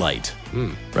 glowing red light.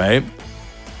 Right.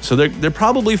 So they're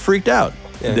probably freaked out.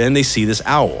 Yeah. Then they see this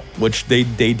owl, which they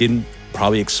didn't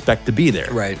probably expect to be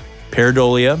there. Right.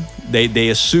 Pareidolia, they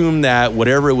assume that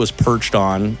whatever it was perched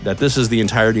on, that this is the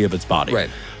entirety of its body. Right.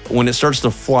 When it starts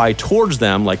to fly towards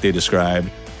them, like they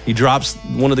described,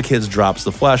 One of the kids drops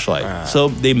the flashlight. So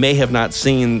they may have not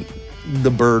seen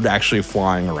the bird actually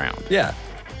flying around. Yeah.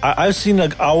 I've seen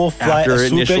an owl fly after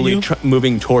swoop initially at you.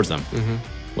 Moving towards them. Mm-hmm.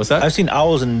 What's that? I've seen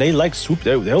owls and they like swoop.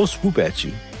 They'll swoop at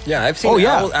you. Yeah, I've seen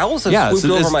owls have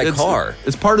swooped over my car.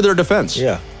 It's part of their defense.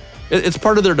 Yeah. It's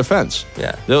part of their defense.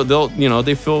 Yeah. They'll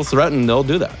they feel threatened, they'll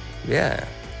do that. Yeah.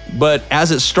 But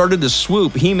as it started to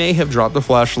swoop, he may have dropped the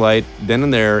flashlight then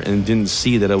and there and didn't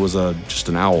see that it was just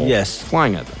an owl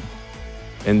flying at them.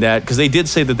 And that, because they did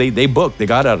say that they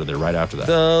got out of there right after that.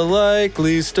 The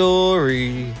likely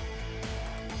story.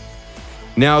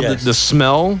 Now, the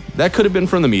smell, that could have been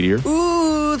from the meteor.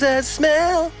 Ooh, that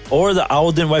smell. Or the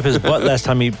owl didn't wipe his butt last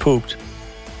time he pooped.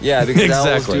 Yeah, because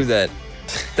owls do that.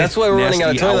 That's why we're running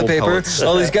out of toilet paper. Pellets.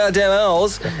 All these goddamn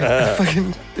owls.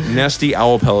 Fucking nasty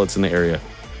owl pellets in the area.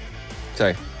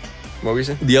 Sorry. What were you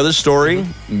saying? The other story,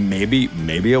 maybe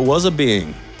it was a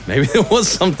being. Maybe there was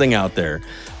something out there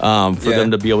for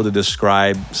them to be able to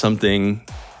describe something,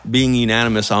 being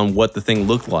unanimous on what the thing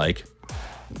looked like.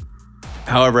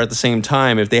 However, at the same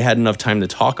time, if they had enough time to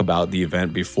talk about the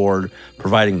event before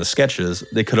providing the sketches,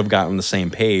 they could have gotten the same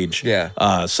page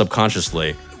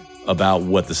subconsciously about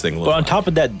what this thing looked like. But on top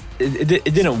of that, it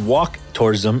didn't walk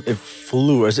towards them. It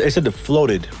flew. They said it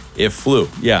floated. It flew,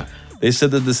 yeah. They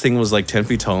said that this thing was like 10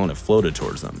 feet tall and it floated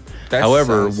towards them.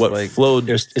 However, what flowed...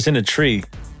 It's in a tree,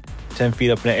 10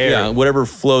 feet up in the air. Yeah, whatever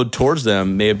flowed towards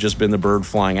them may have just been the bird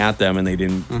flying at them and they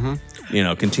didn't,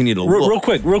 continue to look. Real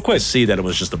quick. To see that it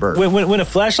was just a bird. When a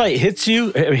flashlight hits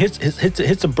you, it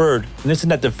hits a bird, and it's in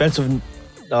that defensive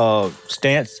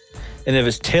stance, and if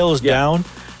its tail is down,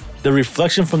 the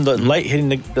reflection from the light hitting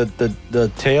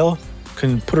the tail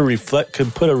can put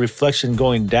a reflection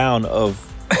going down of...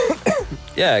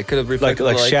 Yeah, it could have reflected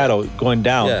like shadow going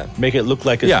down. Yeah. Make it look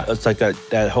like it's like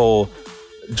that whole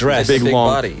dress. Big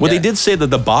long body. Well, they did say that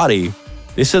the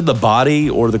body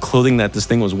or the clothing that this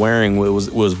thing was wearing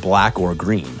was black or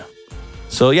green.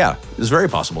 So yeah, it's very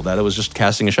possible that it was just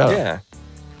casting a shadow. Yeah.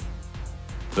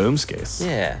 Boomskis.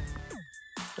 Yeah.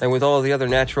 And with all the other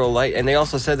natural light, and they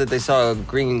also said that they saw a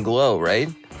green glow, right?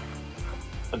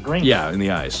 A green. Yeah, in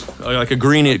the eyes, like a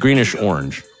greenish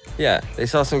orange. Yeah, they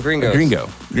saw some gringos.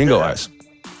 Gringo eyes.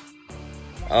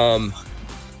 I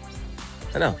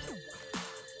know.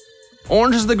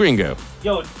 Orange is the gringo.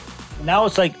 Yo, now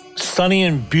it's like sunny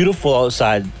and beautiful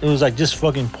outside. It was like just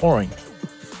fucking pouring.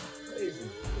 Crazy.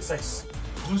 It's like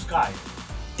blue sky.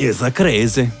 It's like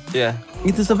crazy. Yeah.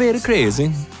 It is very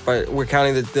crazy. But we're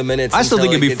counting the minutes. I still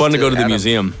think it'd be fun to go to the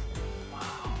museum.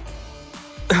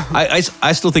 I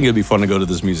still think it'd be fun to go to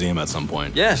this museum at some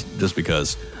point. Yeah. Just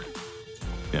because.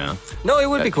 Yeah. No, it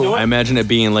would be cool. I imagine it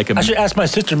being like a... I should ask my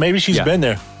sister. Maybe she's been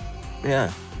there.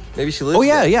 Yeah. Maybe she lives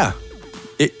there. Yeah.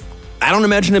 I don't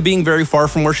imagine it being very far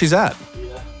from where she's at.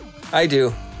 Yeah. I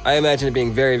do. I imagine it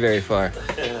being very, very far.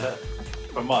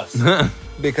 From us.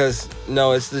 Because,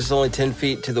 no, there's only 10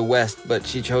 feet to the west, but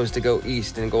she chose to go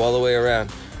east and go all the way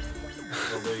around.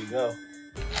 Well, there you go.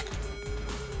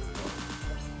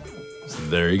 So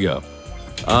there you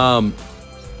go.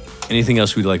 Anything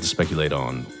else we'd like to speculate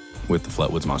on with the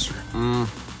Flatwoods Monster?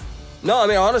 No, I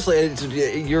mean, honestly,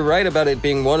 you're right about it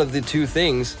being one of the two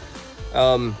things.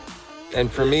 And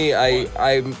for me,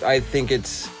 I think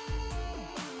it's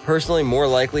personally more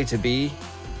likely to be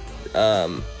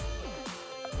an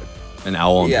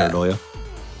owl in Pareidolia.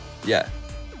 Yeah.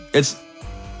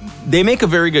 They make a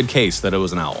very good case that it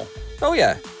was an owl. Oh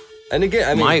yeah. And again,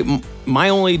 I mean, my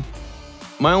only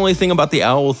thing about the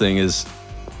owl thing is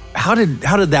how did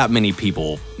that many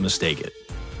people mistake it?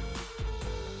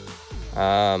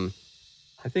 I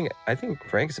think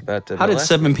Frank's about to. How did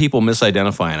 7 people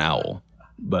misidentify an owl?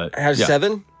 But have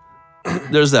 7?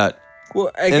 There's that. Well,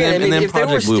 again, and then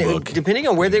Project Blue Book. Depending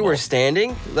on where they were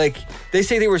standing, like they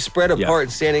say they were spread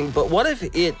apart standing, but what if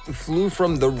it flew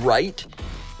from the right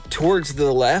towards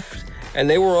the left, and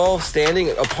they were all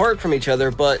standing apart from each other,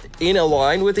 but in a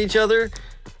line with each other,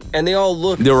 and they all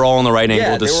looked. They were all on the right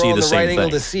angle to see the same thing. they were all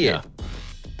on the right angle to see it.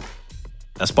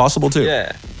 That's possible too.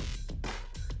 Yeah.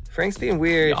 Frank's being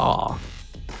weird. Aw.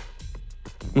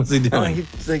 What's he doing?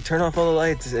 He's like turn off all the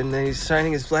lights, and then he's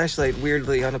shining his flashlight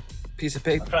weirdly on a piece of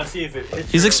paper. I'm trying to see if it hits.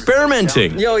 He's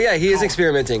experimenting. Yo, yeah, he is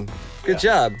experimenting. Good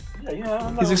job. Yeah, you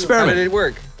know, he's experimenting. How did it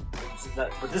work?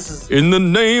 But this is in the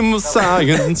name of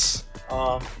science.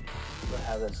 How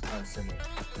that's kind of similar.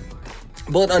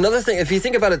 But another thing, if you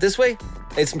think about it this way,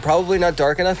 it's probably not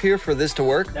dark enough here for this to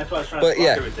work. That's why I was trying to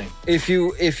block everything. If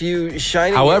you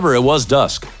shine. However, it was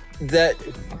dusk.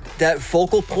 That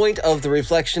focal point of the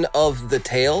reflection of the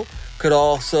tail could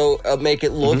also make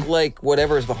it look like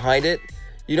whatever is behind it.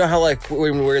 You know how like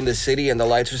when we're in the city and the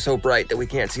lights are so bright that we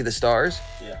can't see the stars?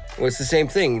 Yeah. Well, it's the same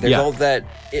thing. There's all that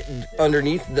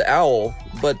underneath the owl,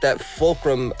 but that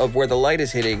fulcrum of where the light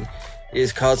is hitting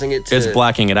is causing it to... It's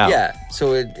blacking it out. Yeah,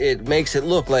 so it makes it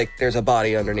look like there's a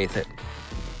body underneath it.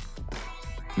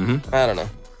 I don't know.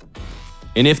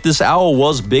 And if this owl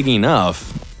was big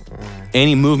enough,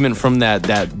 any movement from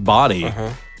that body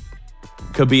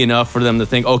could be enough for them to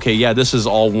think, okay, yeah, this is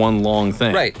all one long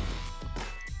thing. Right.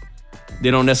 They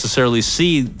don't necessarily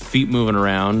see feet moving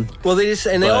around. Well, they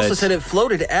also said it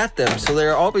floated at them, so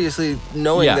they're obviously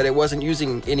knowing that it wasn't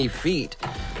using any feet.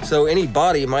 So any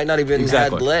body might not even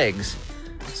had legs.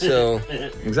 So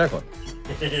exactly.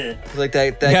 Like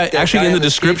that. Yeah, that actually, in the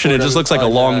description, it just looks like a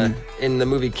long. In the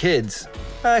movie Kids,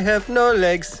 I have no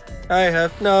legs. I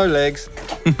have no legs.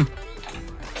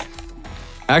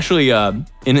 Actually,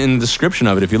 in the description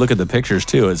of it, if you look at the pictures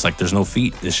too, it's like there's no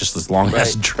feet. It's just this long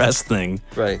ass dress thing.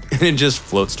 Right. And it just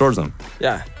floats towards them.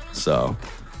 Yeah. So,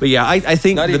 but yeah, I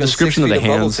think the description of the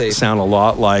hands sound a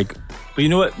lot like. But you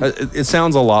know what? It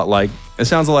sounds a lot like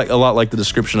a lot like the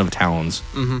description of talons.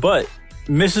 But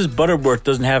Mrs. Butterworth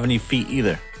doesn't have any feet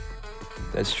either.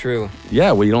 That's true.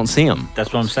 Yeah, well, you don't see them.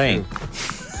 That's what I'm saying.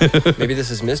 Maybe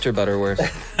this is Mr. Butterworth.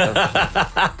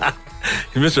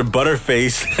 Mr.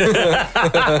 Butterface.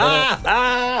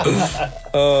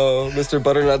 Oh, Mr.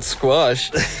 Butternut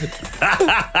Squash.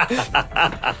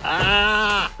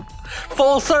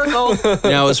 Full circle.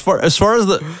 Now, as far as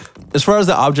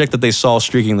the object that they saw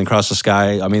streaking across the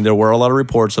sky, I mean, there were a lot of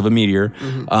reports of a meteor,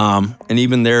 and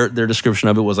even their description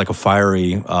of it was like a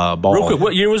fiery ball. Real quick,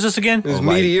 what year was this again? It was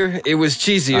meteor. It was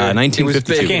cheesier.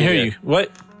 1952. I can't hear you.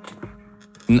 What?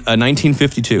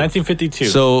 1952. 1952.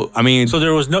 So I mean, so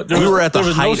there was no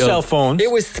cell phones.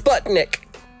 It was Sputnik.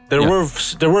 There were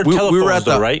telephones, we were at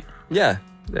though, right? Yeah.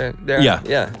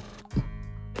 Yeah.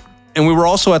 And we were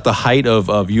also at the height of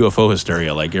UFO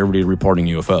hysteria, like everybody reporting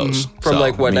UFOs. From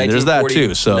like what, 1940? There's that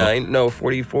too. So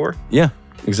 44? Yeah,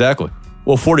 exactly.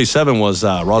 Well, 47 was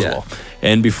Roswell,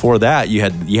 and before that you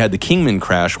had the Kingman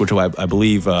crash, which I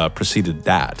believe preceded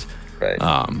that. Right.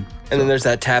 And then there's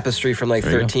that tapestry from like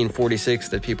 1346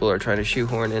 that people are trying to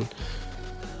shoehorn in.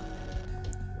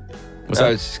 I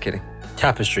was just kidding.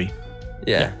 Tapestry.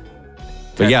 Yeah.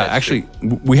 But yeah, actually,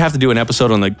 we have to do an episode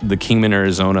on the Kingman,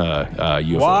 Arizona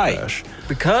UFO crash.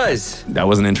 Because that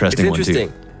was an interesting one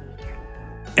too.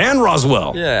 And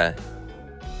Roswell. Yeah.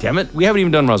 Damn it, we haven't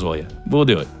even done Roswell yet. We'll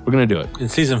do it. We're gonna do it in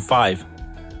season 5.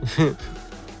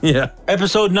 Yeah.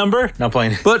 Episode number? Not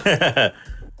playing. But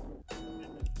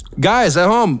guys at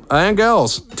home and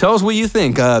gals, tell us what you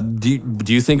think. Do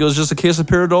you think it was just a case of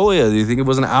pareidolia? Do you think it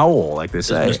was an owl, like they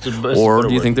say, or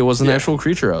do you think there was an actual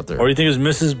creature out there? Or do you think it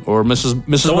was Mrs. Butterworth?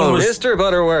 Mr.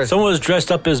 Butterworth. Someone was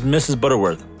dressed up as Mrs.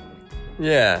 Butterworth.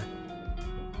 Yeah.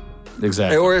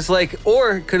 Exactly. Or it's like,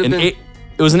 or it could have been.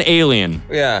 It was an alien.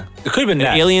 Yeah. It could have been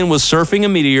an alien was surfing a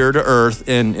meteor to Earth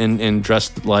and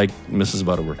dressed like Mrs.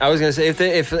 Butterworth. I was gonna say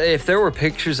if there were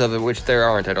pictures of it, which there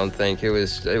aren't, I don't think it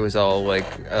was all like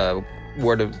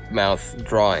word of mouth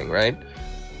drawing, right?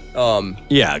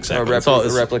 Yeah, exactly.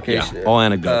 A replication. Yeah, all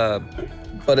anecdote.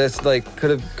 But it's like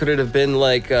could it have been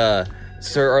like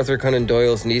Sir Arthur Conan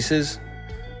Doyle's nieces?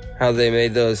 How they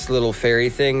made those little fairy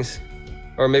things,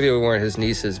 or maybe it weren't his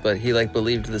nieces, but he like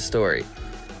believed the story.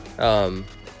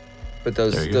 But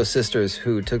those sisters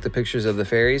who took the pictures of the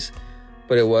fairies,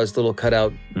 but it was little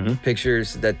cutout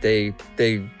pictures that they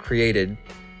created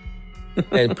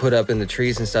and put up in the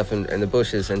trees and stuff and the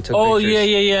bushes and took pictures.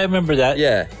 Yeah, I remember that.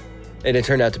 Yeah. And it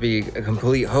turned out to be a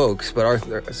complete hoax,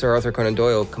 but Sir Arthur Conan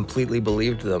Doyle completely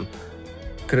believed them.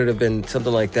 Could it have been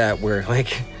something like that where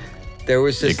like there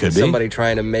was just somebody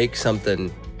trying to make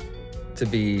something to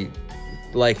be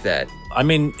like that? I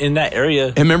mean, in that area.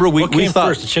 And remember, we thought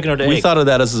first, the chicken or the egg? We thought of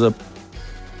that as a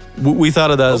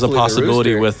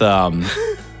possibility with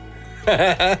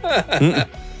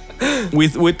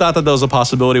we thought that was a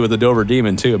possibility with the Dover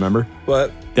Demon too. Remember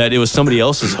what? That it was somebody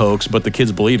else's hoax, but the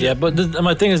kids believed it. Yeah, but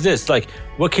my thing is this: like,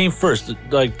 what came first?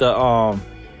 Like the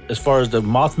as far as the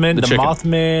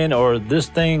Mothman, or this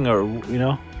thing, or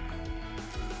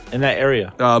in that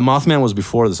area. Mothman was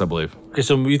before this, I believe. Okay,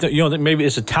 so maybe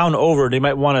it's a town over. They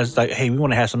might want to hey, we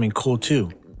want to have something cool too.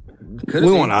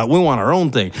 We want our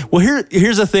own thing. Well,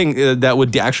 here's the thing that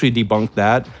would actually debunk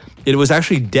that. It was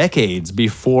actually decades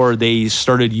before they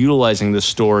started utilizing this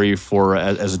story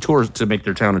as a tourist to make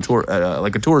their town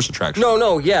like a tourist attraction.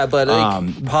 No, yeah, but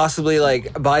possibly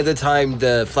like by the time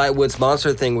the Flatwoods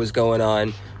Monster thing was going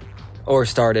on or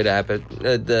started to happen,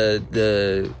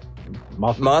 the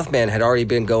Mothman had already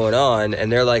been going on,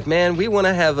 and they're like, man, we want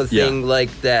to have a thing like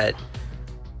that.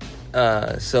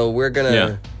 So we're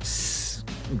gonna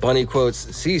bunny quotes,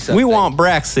 see something. We want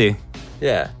Braxy.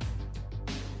 Yeah.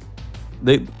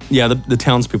 The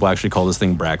townspeople actually call this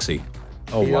thing Braxy.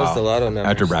 Oh, he knows the lotto numbers.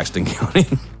 After Braxton County.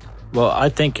 Well, I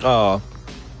think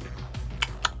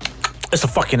it's a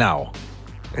fucking owl.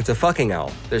 It's a fucking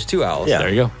owl. There's 2 owls. Yeah, there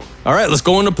you go. All right, let's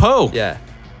go into Poe. Yeah.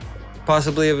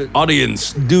 Possibly.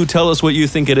 Audience, do tell us what you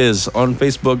think it is on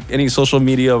Facebook, any social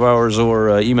media of ours,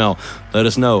 or email. Let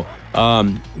us know.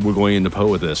 We're going into Poe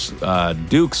with this.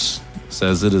 Dukes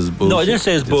says it is bullshit. No, I didn't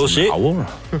say it's bullshit.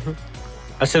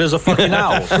 I said it's a fucking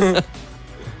owl.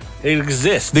 It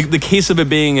exists. The case of it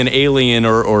being an alien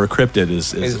or a cryptid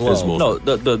is bullshit. No,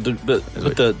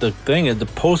 the thing is, the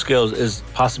Poe scales is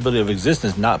possibility of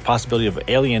existence, not possibility of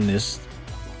alienness.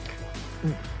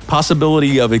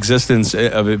 Possibility of existence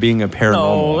of it being a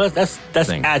paranormal. No, that's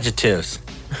thing. Adjectives.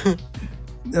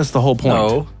 That's the whole point.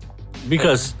 No,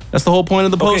 because that's the whole point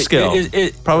of the Poe scale.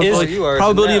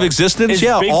 Probability of existence.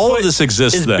 Yeah, all of this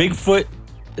exists. Is then Bigfoot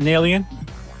an alien?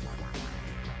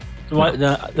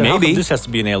 Maybe this has to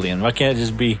be an alien. Why can't it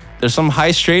just be? There's some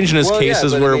high strangeness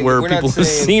cases where people have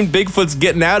seen Bigfoots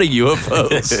getting out of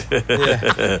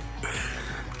UFOs.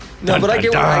 No, but I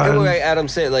get what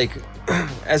Adam's saying. Like,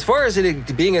 as far as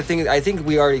it being a thing, I think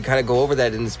we already kind of go over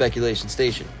that in the speculation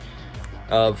station.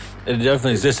 It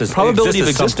definitely exists. Probability of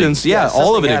existence,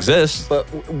 all of it exists. But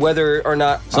whether or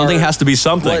not something has to be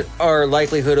something. What our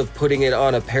likelihood of putting it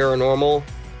on a paranormal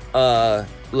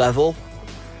level?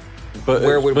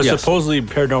 But supposedly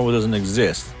paranormal doesn't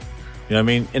exist. You know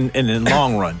what I mean? In the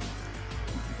long run.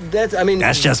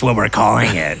 That's just what we're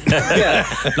calling it. Yeah.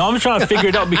 No, I'm trying to figure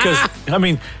it out because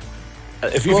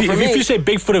if you say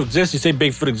Bigfoot exists, you say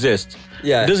Bigfoot exists.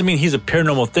 Yeah. It doesn't mean he's a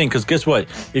paranormal thing, because guess what?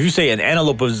 If you say an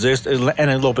antelope exists, it's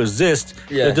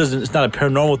not a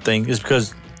paranormal thing. It's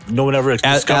because no one ever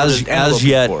discovered an antelope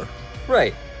before.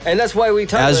 Right. And that's why we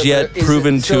talk about as yet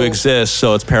proven to exist,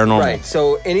 so it's paranormal. Right.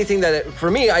 So anything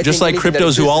for me, I just think like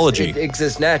cryptozoology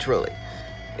exists naturally.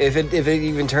 If it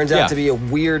even turns out to be a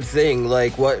weird thing,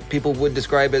 like what people would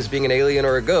describe as being an alien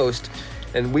or a ghost,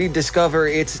 and we discover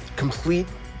its complete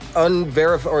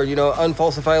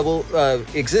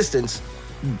unfalsifiable existence,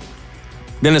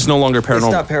 then it's no longer paranormal.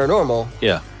 It's not paranormal.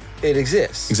 Yeah. It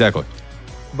exists. Exactly.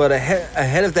 But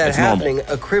ahead of that it's happening,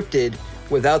 normal. a cryptid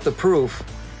without the proof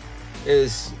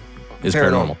is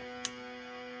paranormal.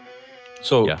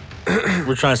 So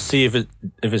we're trying to see if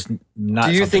it's not.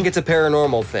 Do you think it's a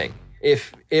paranormal thing?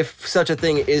 If such a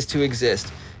thing is to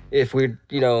exist, if we're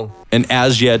an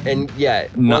as yet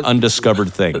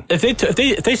undiscovered thing. If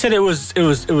they said it was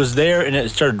there and it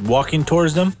started walking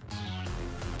towards them,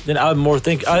 then I would more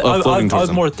think I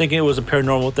was more thinking it was a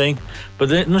paranormal thing. But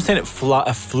then I'm saying it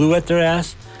flew at their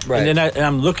ass, right? And then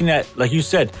I'm looking at, like you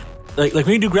said, like when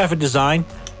you do graphic design,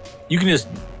 you can just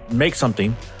make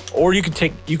something, or you could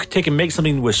take and make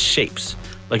something with shapes.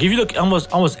 Like if you look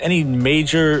almost any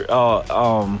major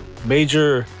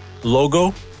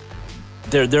logo,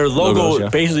 their logo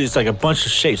basically it's like a bunch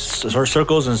of shapes, or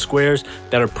circles and squares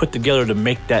that are put together to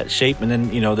make that shape, and then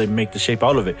they make the shape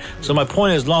out of it. So my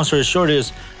point is, long story short,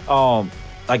 is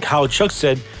like how Chuck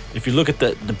said, if you look at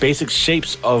the basic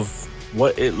shapes of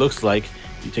what it looks like.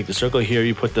 You take the circle here.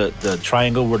 You put the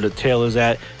triangle where the tail is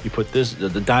at. You put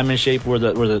the diamond shape where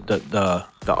the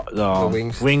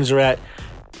wings are at.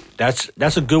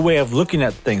 That's a good way of looking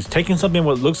at things. Taking something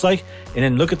what it looks like, and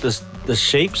then look at the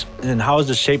shapes, and then how is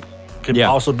the shape could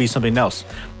also be something else.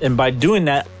 And by doing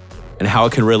that, and how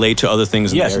it can relate to other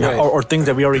things. Yes, or things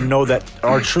that we already know that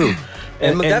are true.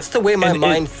 And that's the way my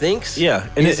mind thinks. Yeah,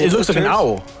 and it looks like an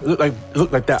owl. It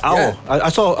looked like that owl. Yeah. I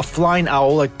saw a flying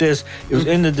owl like this. It was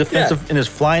in the defensive, and it's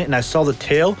flying, and I saw the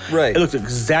tail. Right. It looked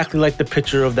exactly like the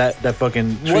picture of that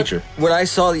fucking creature. When I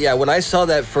saw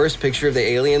that first picture of the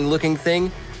alien-looking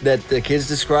thing that the kids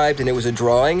described, and it was a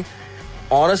drawing,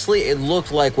 honestly, it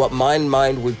looked like what my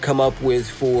mind would come up with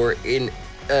for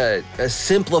a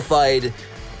simplified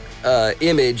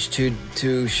image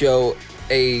to show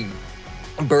a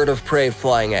bird of prey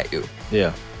flying at you.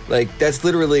 Yeah. Like, that's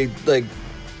literally, like,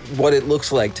 what it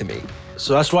looks like to me.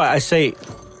 So that's why I say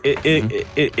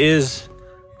it is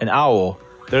an owl.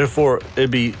 Therefore, it'd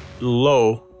be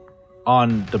low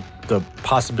on the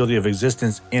possibility of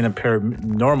existence in a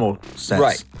paranormal sense.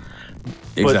 Right.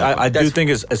 But Exactly. I do think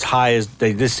it's as high as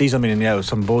they just see something and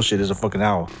some bullshit is a fucking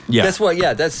owl. Yeah. That's what,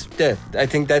 I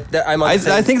think that I'm on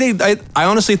I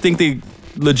honestly think they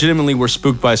legitimately were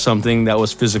spooked by something that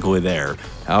was physically there.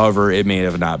 However, it may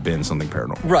have not been something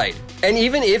paranormal. Right. And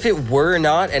even if it were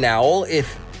not an owl,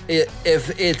 if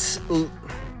it's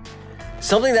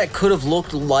something that could have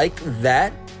looked like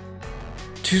that,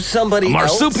 to somebody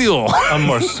marsupial. A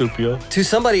marsupial. To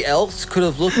somebody else could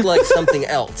have looked like something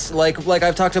else. Like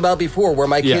I've talked about before, where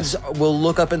my kids will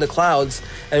look up in the clouds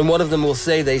and one of them will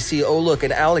say they see, oh, look,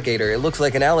 an alligator. It looks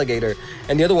like an alligator.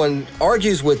 And the other one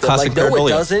argues with them, Classic like, no, pareidolia. it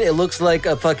doesn't. It looks like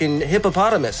a fucking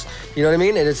hippopotamus. You know what I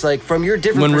mean? And it's like, from your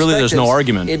different when really there's no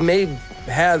perspectives, argument. It may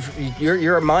have,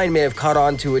 your mind may have caught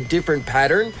on to a different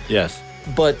pattern, Yes.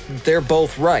 but they're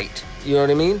both right. You know what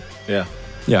I mean? Yeah.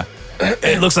 Yeah.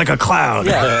 It looks like a cloud.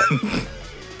 Yeah.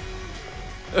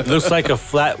 It looks like a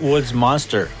Flatwoods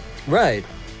Monster. Right.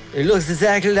 It looks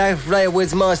exactly like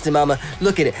Flatwoods Monster, Mama.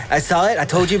 Look at it. I saw it. I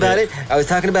told you about it. I was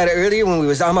talking about it earlier when we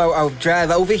was on our drive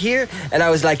over here, and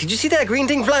I was like, did you see that green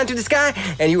thing flying through the sky?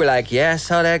 And you were like, yeah, I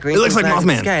saw that green thing looks like flying through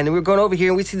the Mothman. sky. And then we were going over here,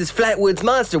 and we see this Flatwoods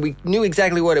Monster. We knew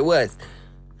exactly what it was.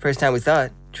 First time we saw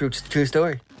it. True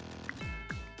story.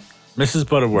 Mrs.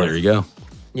 Butterworth. There you go.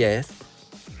 Yes.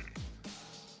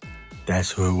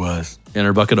 That's who it was. In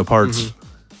her bucket of parts.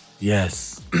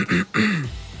 Yes.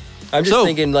 I'm just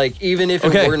thinking, like, even if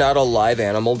it were not a live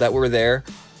animal that were there,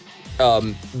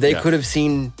 they could have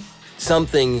seen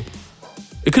something.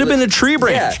 It could have been a tree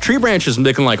branch. Yeah. Tree branches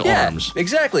looking like arms.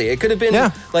 Exactly. It could have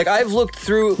been like I've looked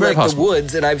through Very like possible. the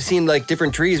woods and I've seen like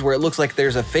different trees where it looks like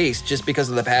there's a face just because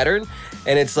of the pattern,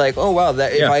 and it's like, oh wow,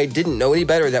 that if I didn't know any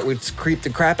better, that would creep the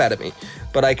crap out of me.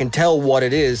 But I can tell what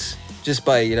it is just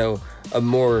by a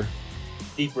more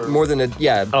Deeper. more than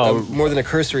a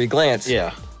cursory glance.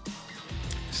 Yeah.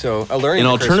 So a learning. And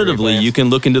alternatively, you can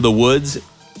look into the woods.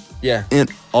 Yeah.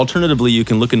 And alternatively, you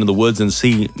can look into the woods and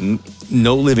see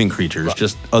no living creatures,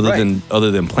 just other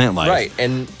than plant life. Right.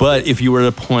 But if you were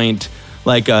to point,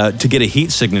 like to get a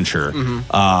heat signature,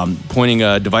 pointing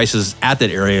devices at that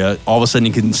area, all of a sudden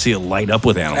you can see it light up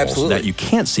with animals that you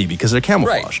can't see because they're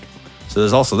camouflaged. So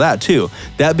there's also that too.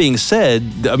 That being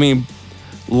said, I mean,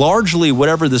 largely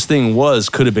whatever this thing was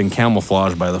could have been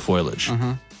camouflaged by the foliage.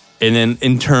 And then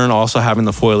in turn also having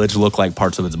the foliage look like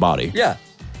parts of its body. Yeah.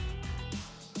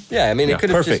 Yeah, I mean, it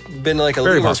could have just been like a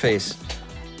lemur face.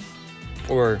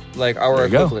 Or like our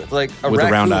equivalent. Like a with the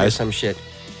round raccoon or eyes. some shit.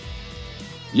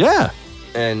 Yeah.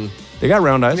 And they got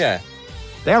round eyes. Yeah.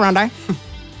 They got round eye.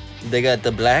 They got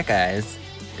the black eyes.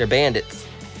 They're bandits.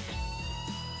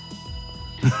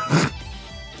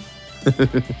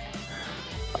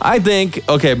 I think,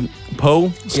 Poe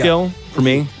skill for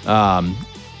me,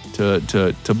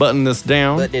 to button this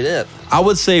down. Button it up. I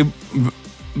would say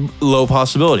low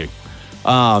possibility.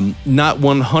 Not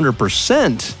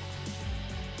 100%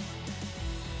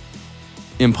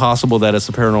 impossible that it's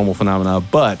a paranormal phenomena,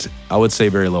 but I would say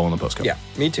very low on the post code. Yeah,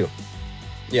 me too.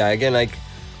 Yeah, again, like,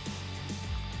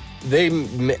 they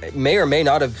may or may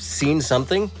not have seen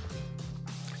something.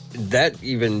 That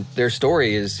even, their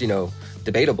story is,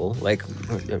 debatable. Like,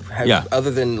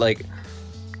 other than, like,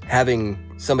 having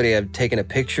somebody have taken a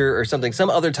picture or something, some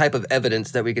other type of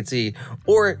evidence that we could see,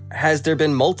 or has there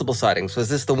been multiple sightings? Was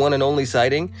this the one and only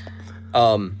sighting?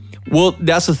 Well,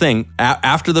 that's the thing.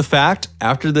 After the fact,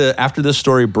 after this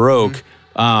story broke,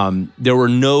 there were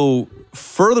no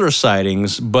further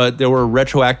sightings, but there were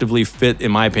retroactively fit,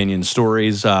 in my opinion,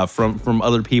 stories from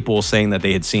other people saying that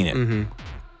they had seen it.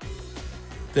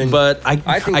 But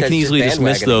I can easily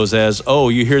dismiss those as, oh,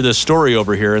 you hear this story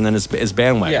over here, and then it's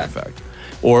bandwagon effect.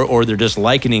 Or they're just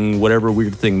likening whatever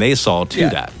weird thing they saw to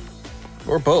that.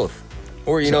 Or both.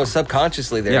 Or,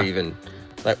 subconsciously they're even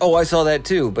like, oh, I saw that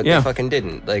too, but they fucking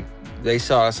didn't. Like, they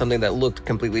saw something that looked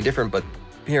completely different, but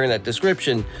hearing that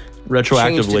description,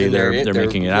 retroactively, they're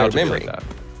making it out to be like that.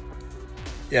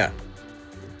 Yeah.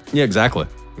 Yeah, exactly.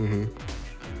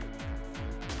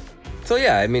 So,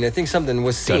 yeah, I mean, I think something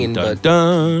was seen, but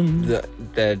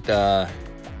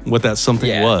what that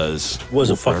something was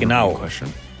a fucking owl.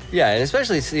 Question. Yeah, and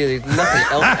especially nothing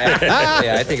else.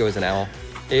 Yeah, I think it was an owl.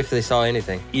 If they saw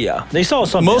anything. Yeah, they saw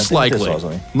something. Most likely.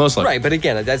 Right, but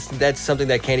again, that's something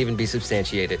that can't even be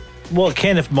substantiated. Well, it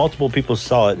can if multiple people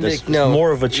saw it. There's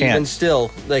more of a chance. Even still,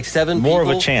 like 7 people. More of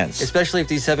a chance. Especially if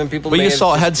these 7 people But you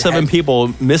saw had 7 people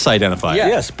misidentified. Yeah.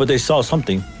 Yes, but they saw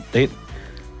something.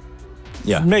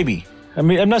 Maybe. I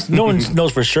mean, no one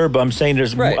knows for sure, but I'm saying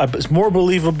it's more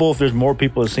believable if there's more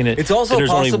people have seen it. It's also there's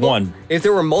possible only one. If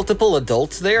there were multiple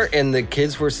adults there and the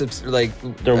kids were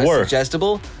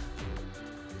suggestible.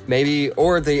 Maybe,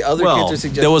 or the other kids are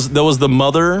suggestible. There was the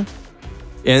mother,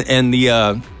 and the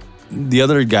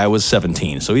other guy was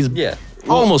 17, so he's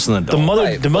almost an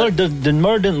adult. The mother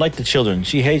didn't like the children.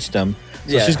 She hates them,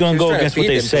 so she's going to go against what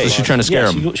they say. She's trying to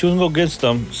scare them. She was going to go against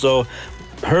them. So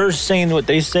her saying what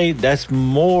they say, that's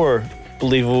more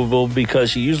believable because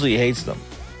she usually hates them.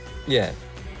 Yeah.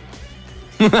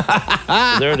 So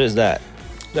there it is. That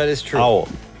is true. Owl.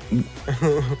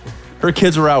 Her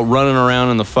kids were out running around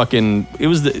in the fucking... It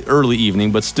was the early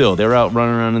evening, but still, they were out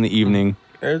running around in the evening.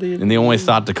 And they only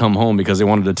thought to come home because they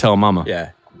wanted to tell Mama.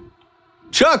 Yeah.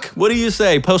 Chuck, what do you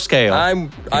say? Post-scale. I'm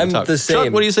the same.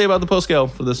 Chuck, what do you say about the post-scale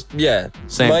for this? Yeah.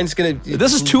 Same. Mine's gonna...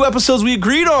 This is 2 episodes we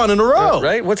agreed on in a row.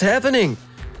 Right? What's happening?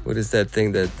 What is that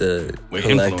thing that the We're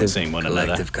influencing one another.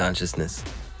 collective consciousness?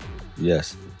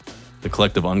 Yes. The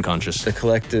collective unconscious. The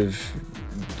collective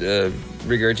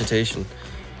regurgitation.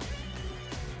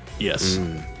 Yes.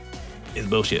 It's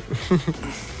bullshit.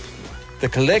 The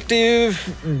collective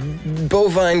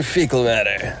bovine fecal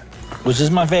matter. Which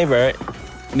is my favorite.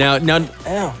 Now,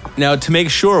 to make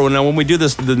sure, when we do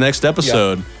this the next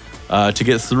episode, to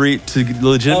get 3, to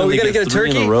legitimately get 3 in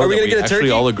turkey? a row Are we that gonna we get a actually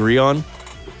turkey? all agree on.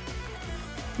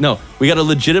 No, we got to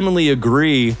legitimately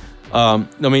agree. To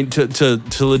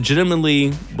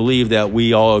legitimately believe that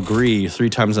we all agree 3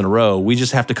 times in a row, we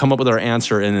just have to come up with our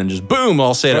answer and then just boom,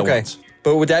 all say it at once.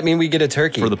 But would that mean we get a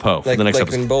turkey? For the Poe, like, for the next like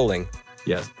episode. in bowling.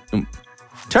 Yes.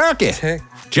 Turkey.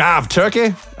 Jive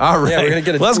turkey. All right. Yeah, we're gonna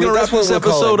get Let's go wrap this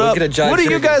episode up. We'll what do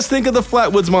you guys think of the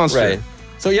Flatwoods Monster? Right.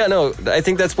 So yeah, no, I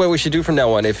think that's what we should do from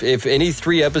now on. If any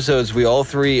 3 episodes we all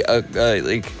 3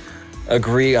 agree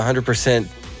 100%,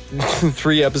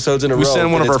 3 episodes in a row, we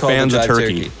send one of our fans a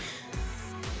turkey.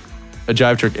 A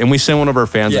jive turkey, and we send one of our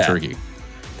fans a turkey.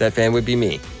 That fan would be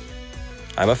me.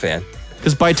 I'm a fan.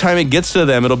 Because by the time it gets to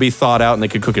them, it'll be thawed out and they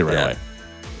could cook it right away.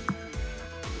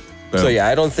 So yeah,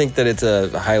 I don't think that it's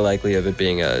a high likelihood of it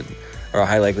being a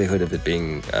high likelihood of it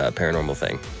being a paranormal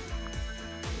thing.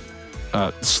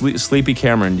 Sleepy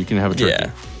Cameron, you can have a turkey. Yeah.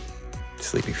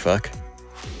 Sleepy fuck.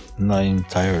 I'm not even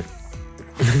tired.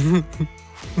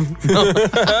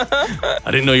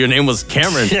 I didn't know your name was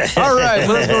Cameron. All right,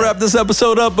 let's go wrap this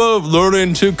episode up of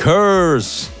Learning to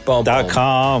Curse.com.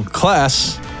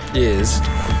 Class is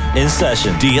in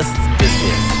session. Dismissed.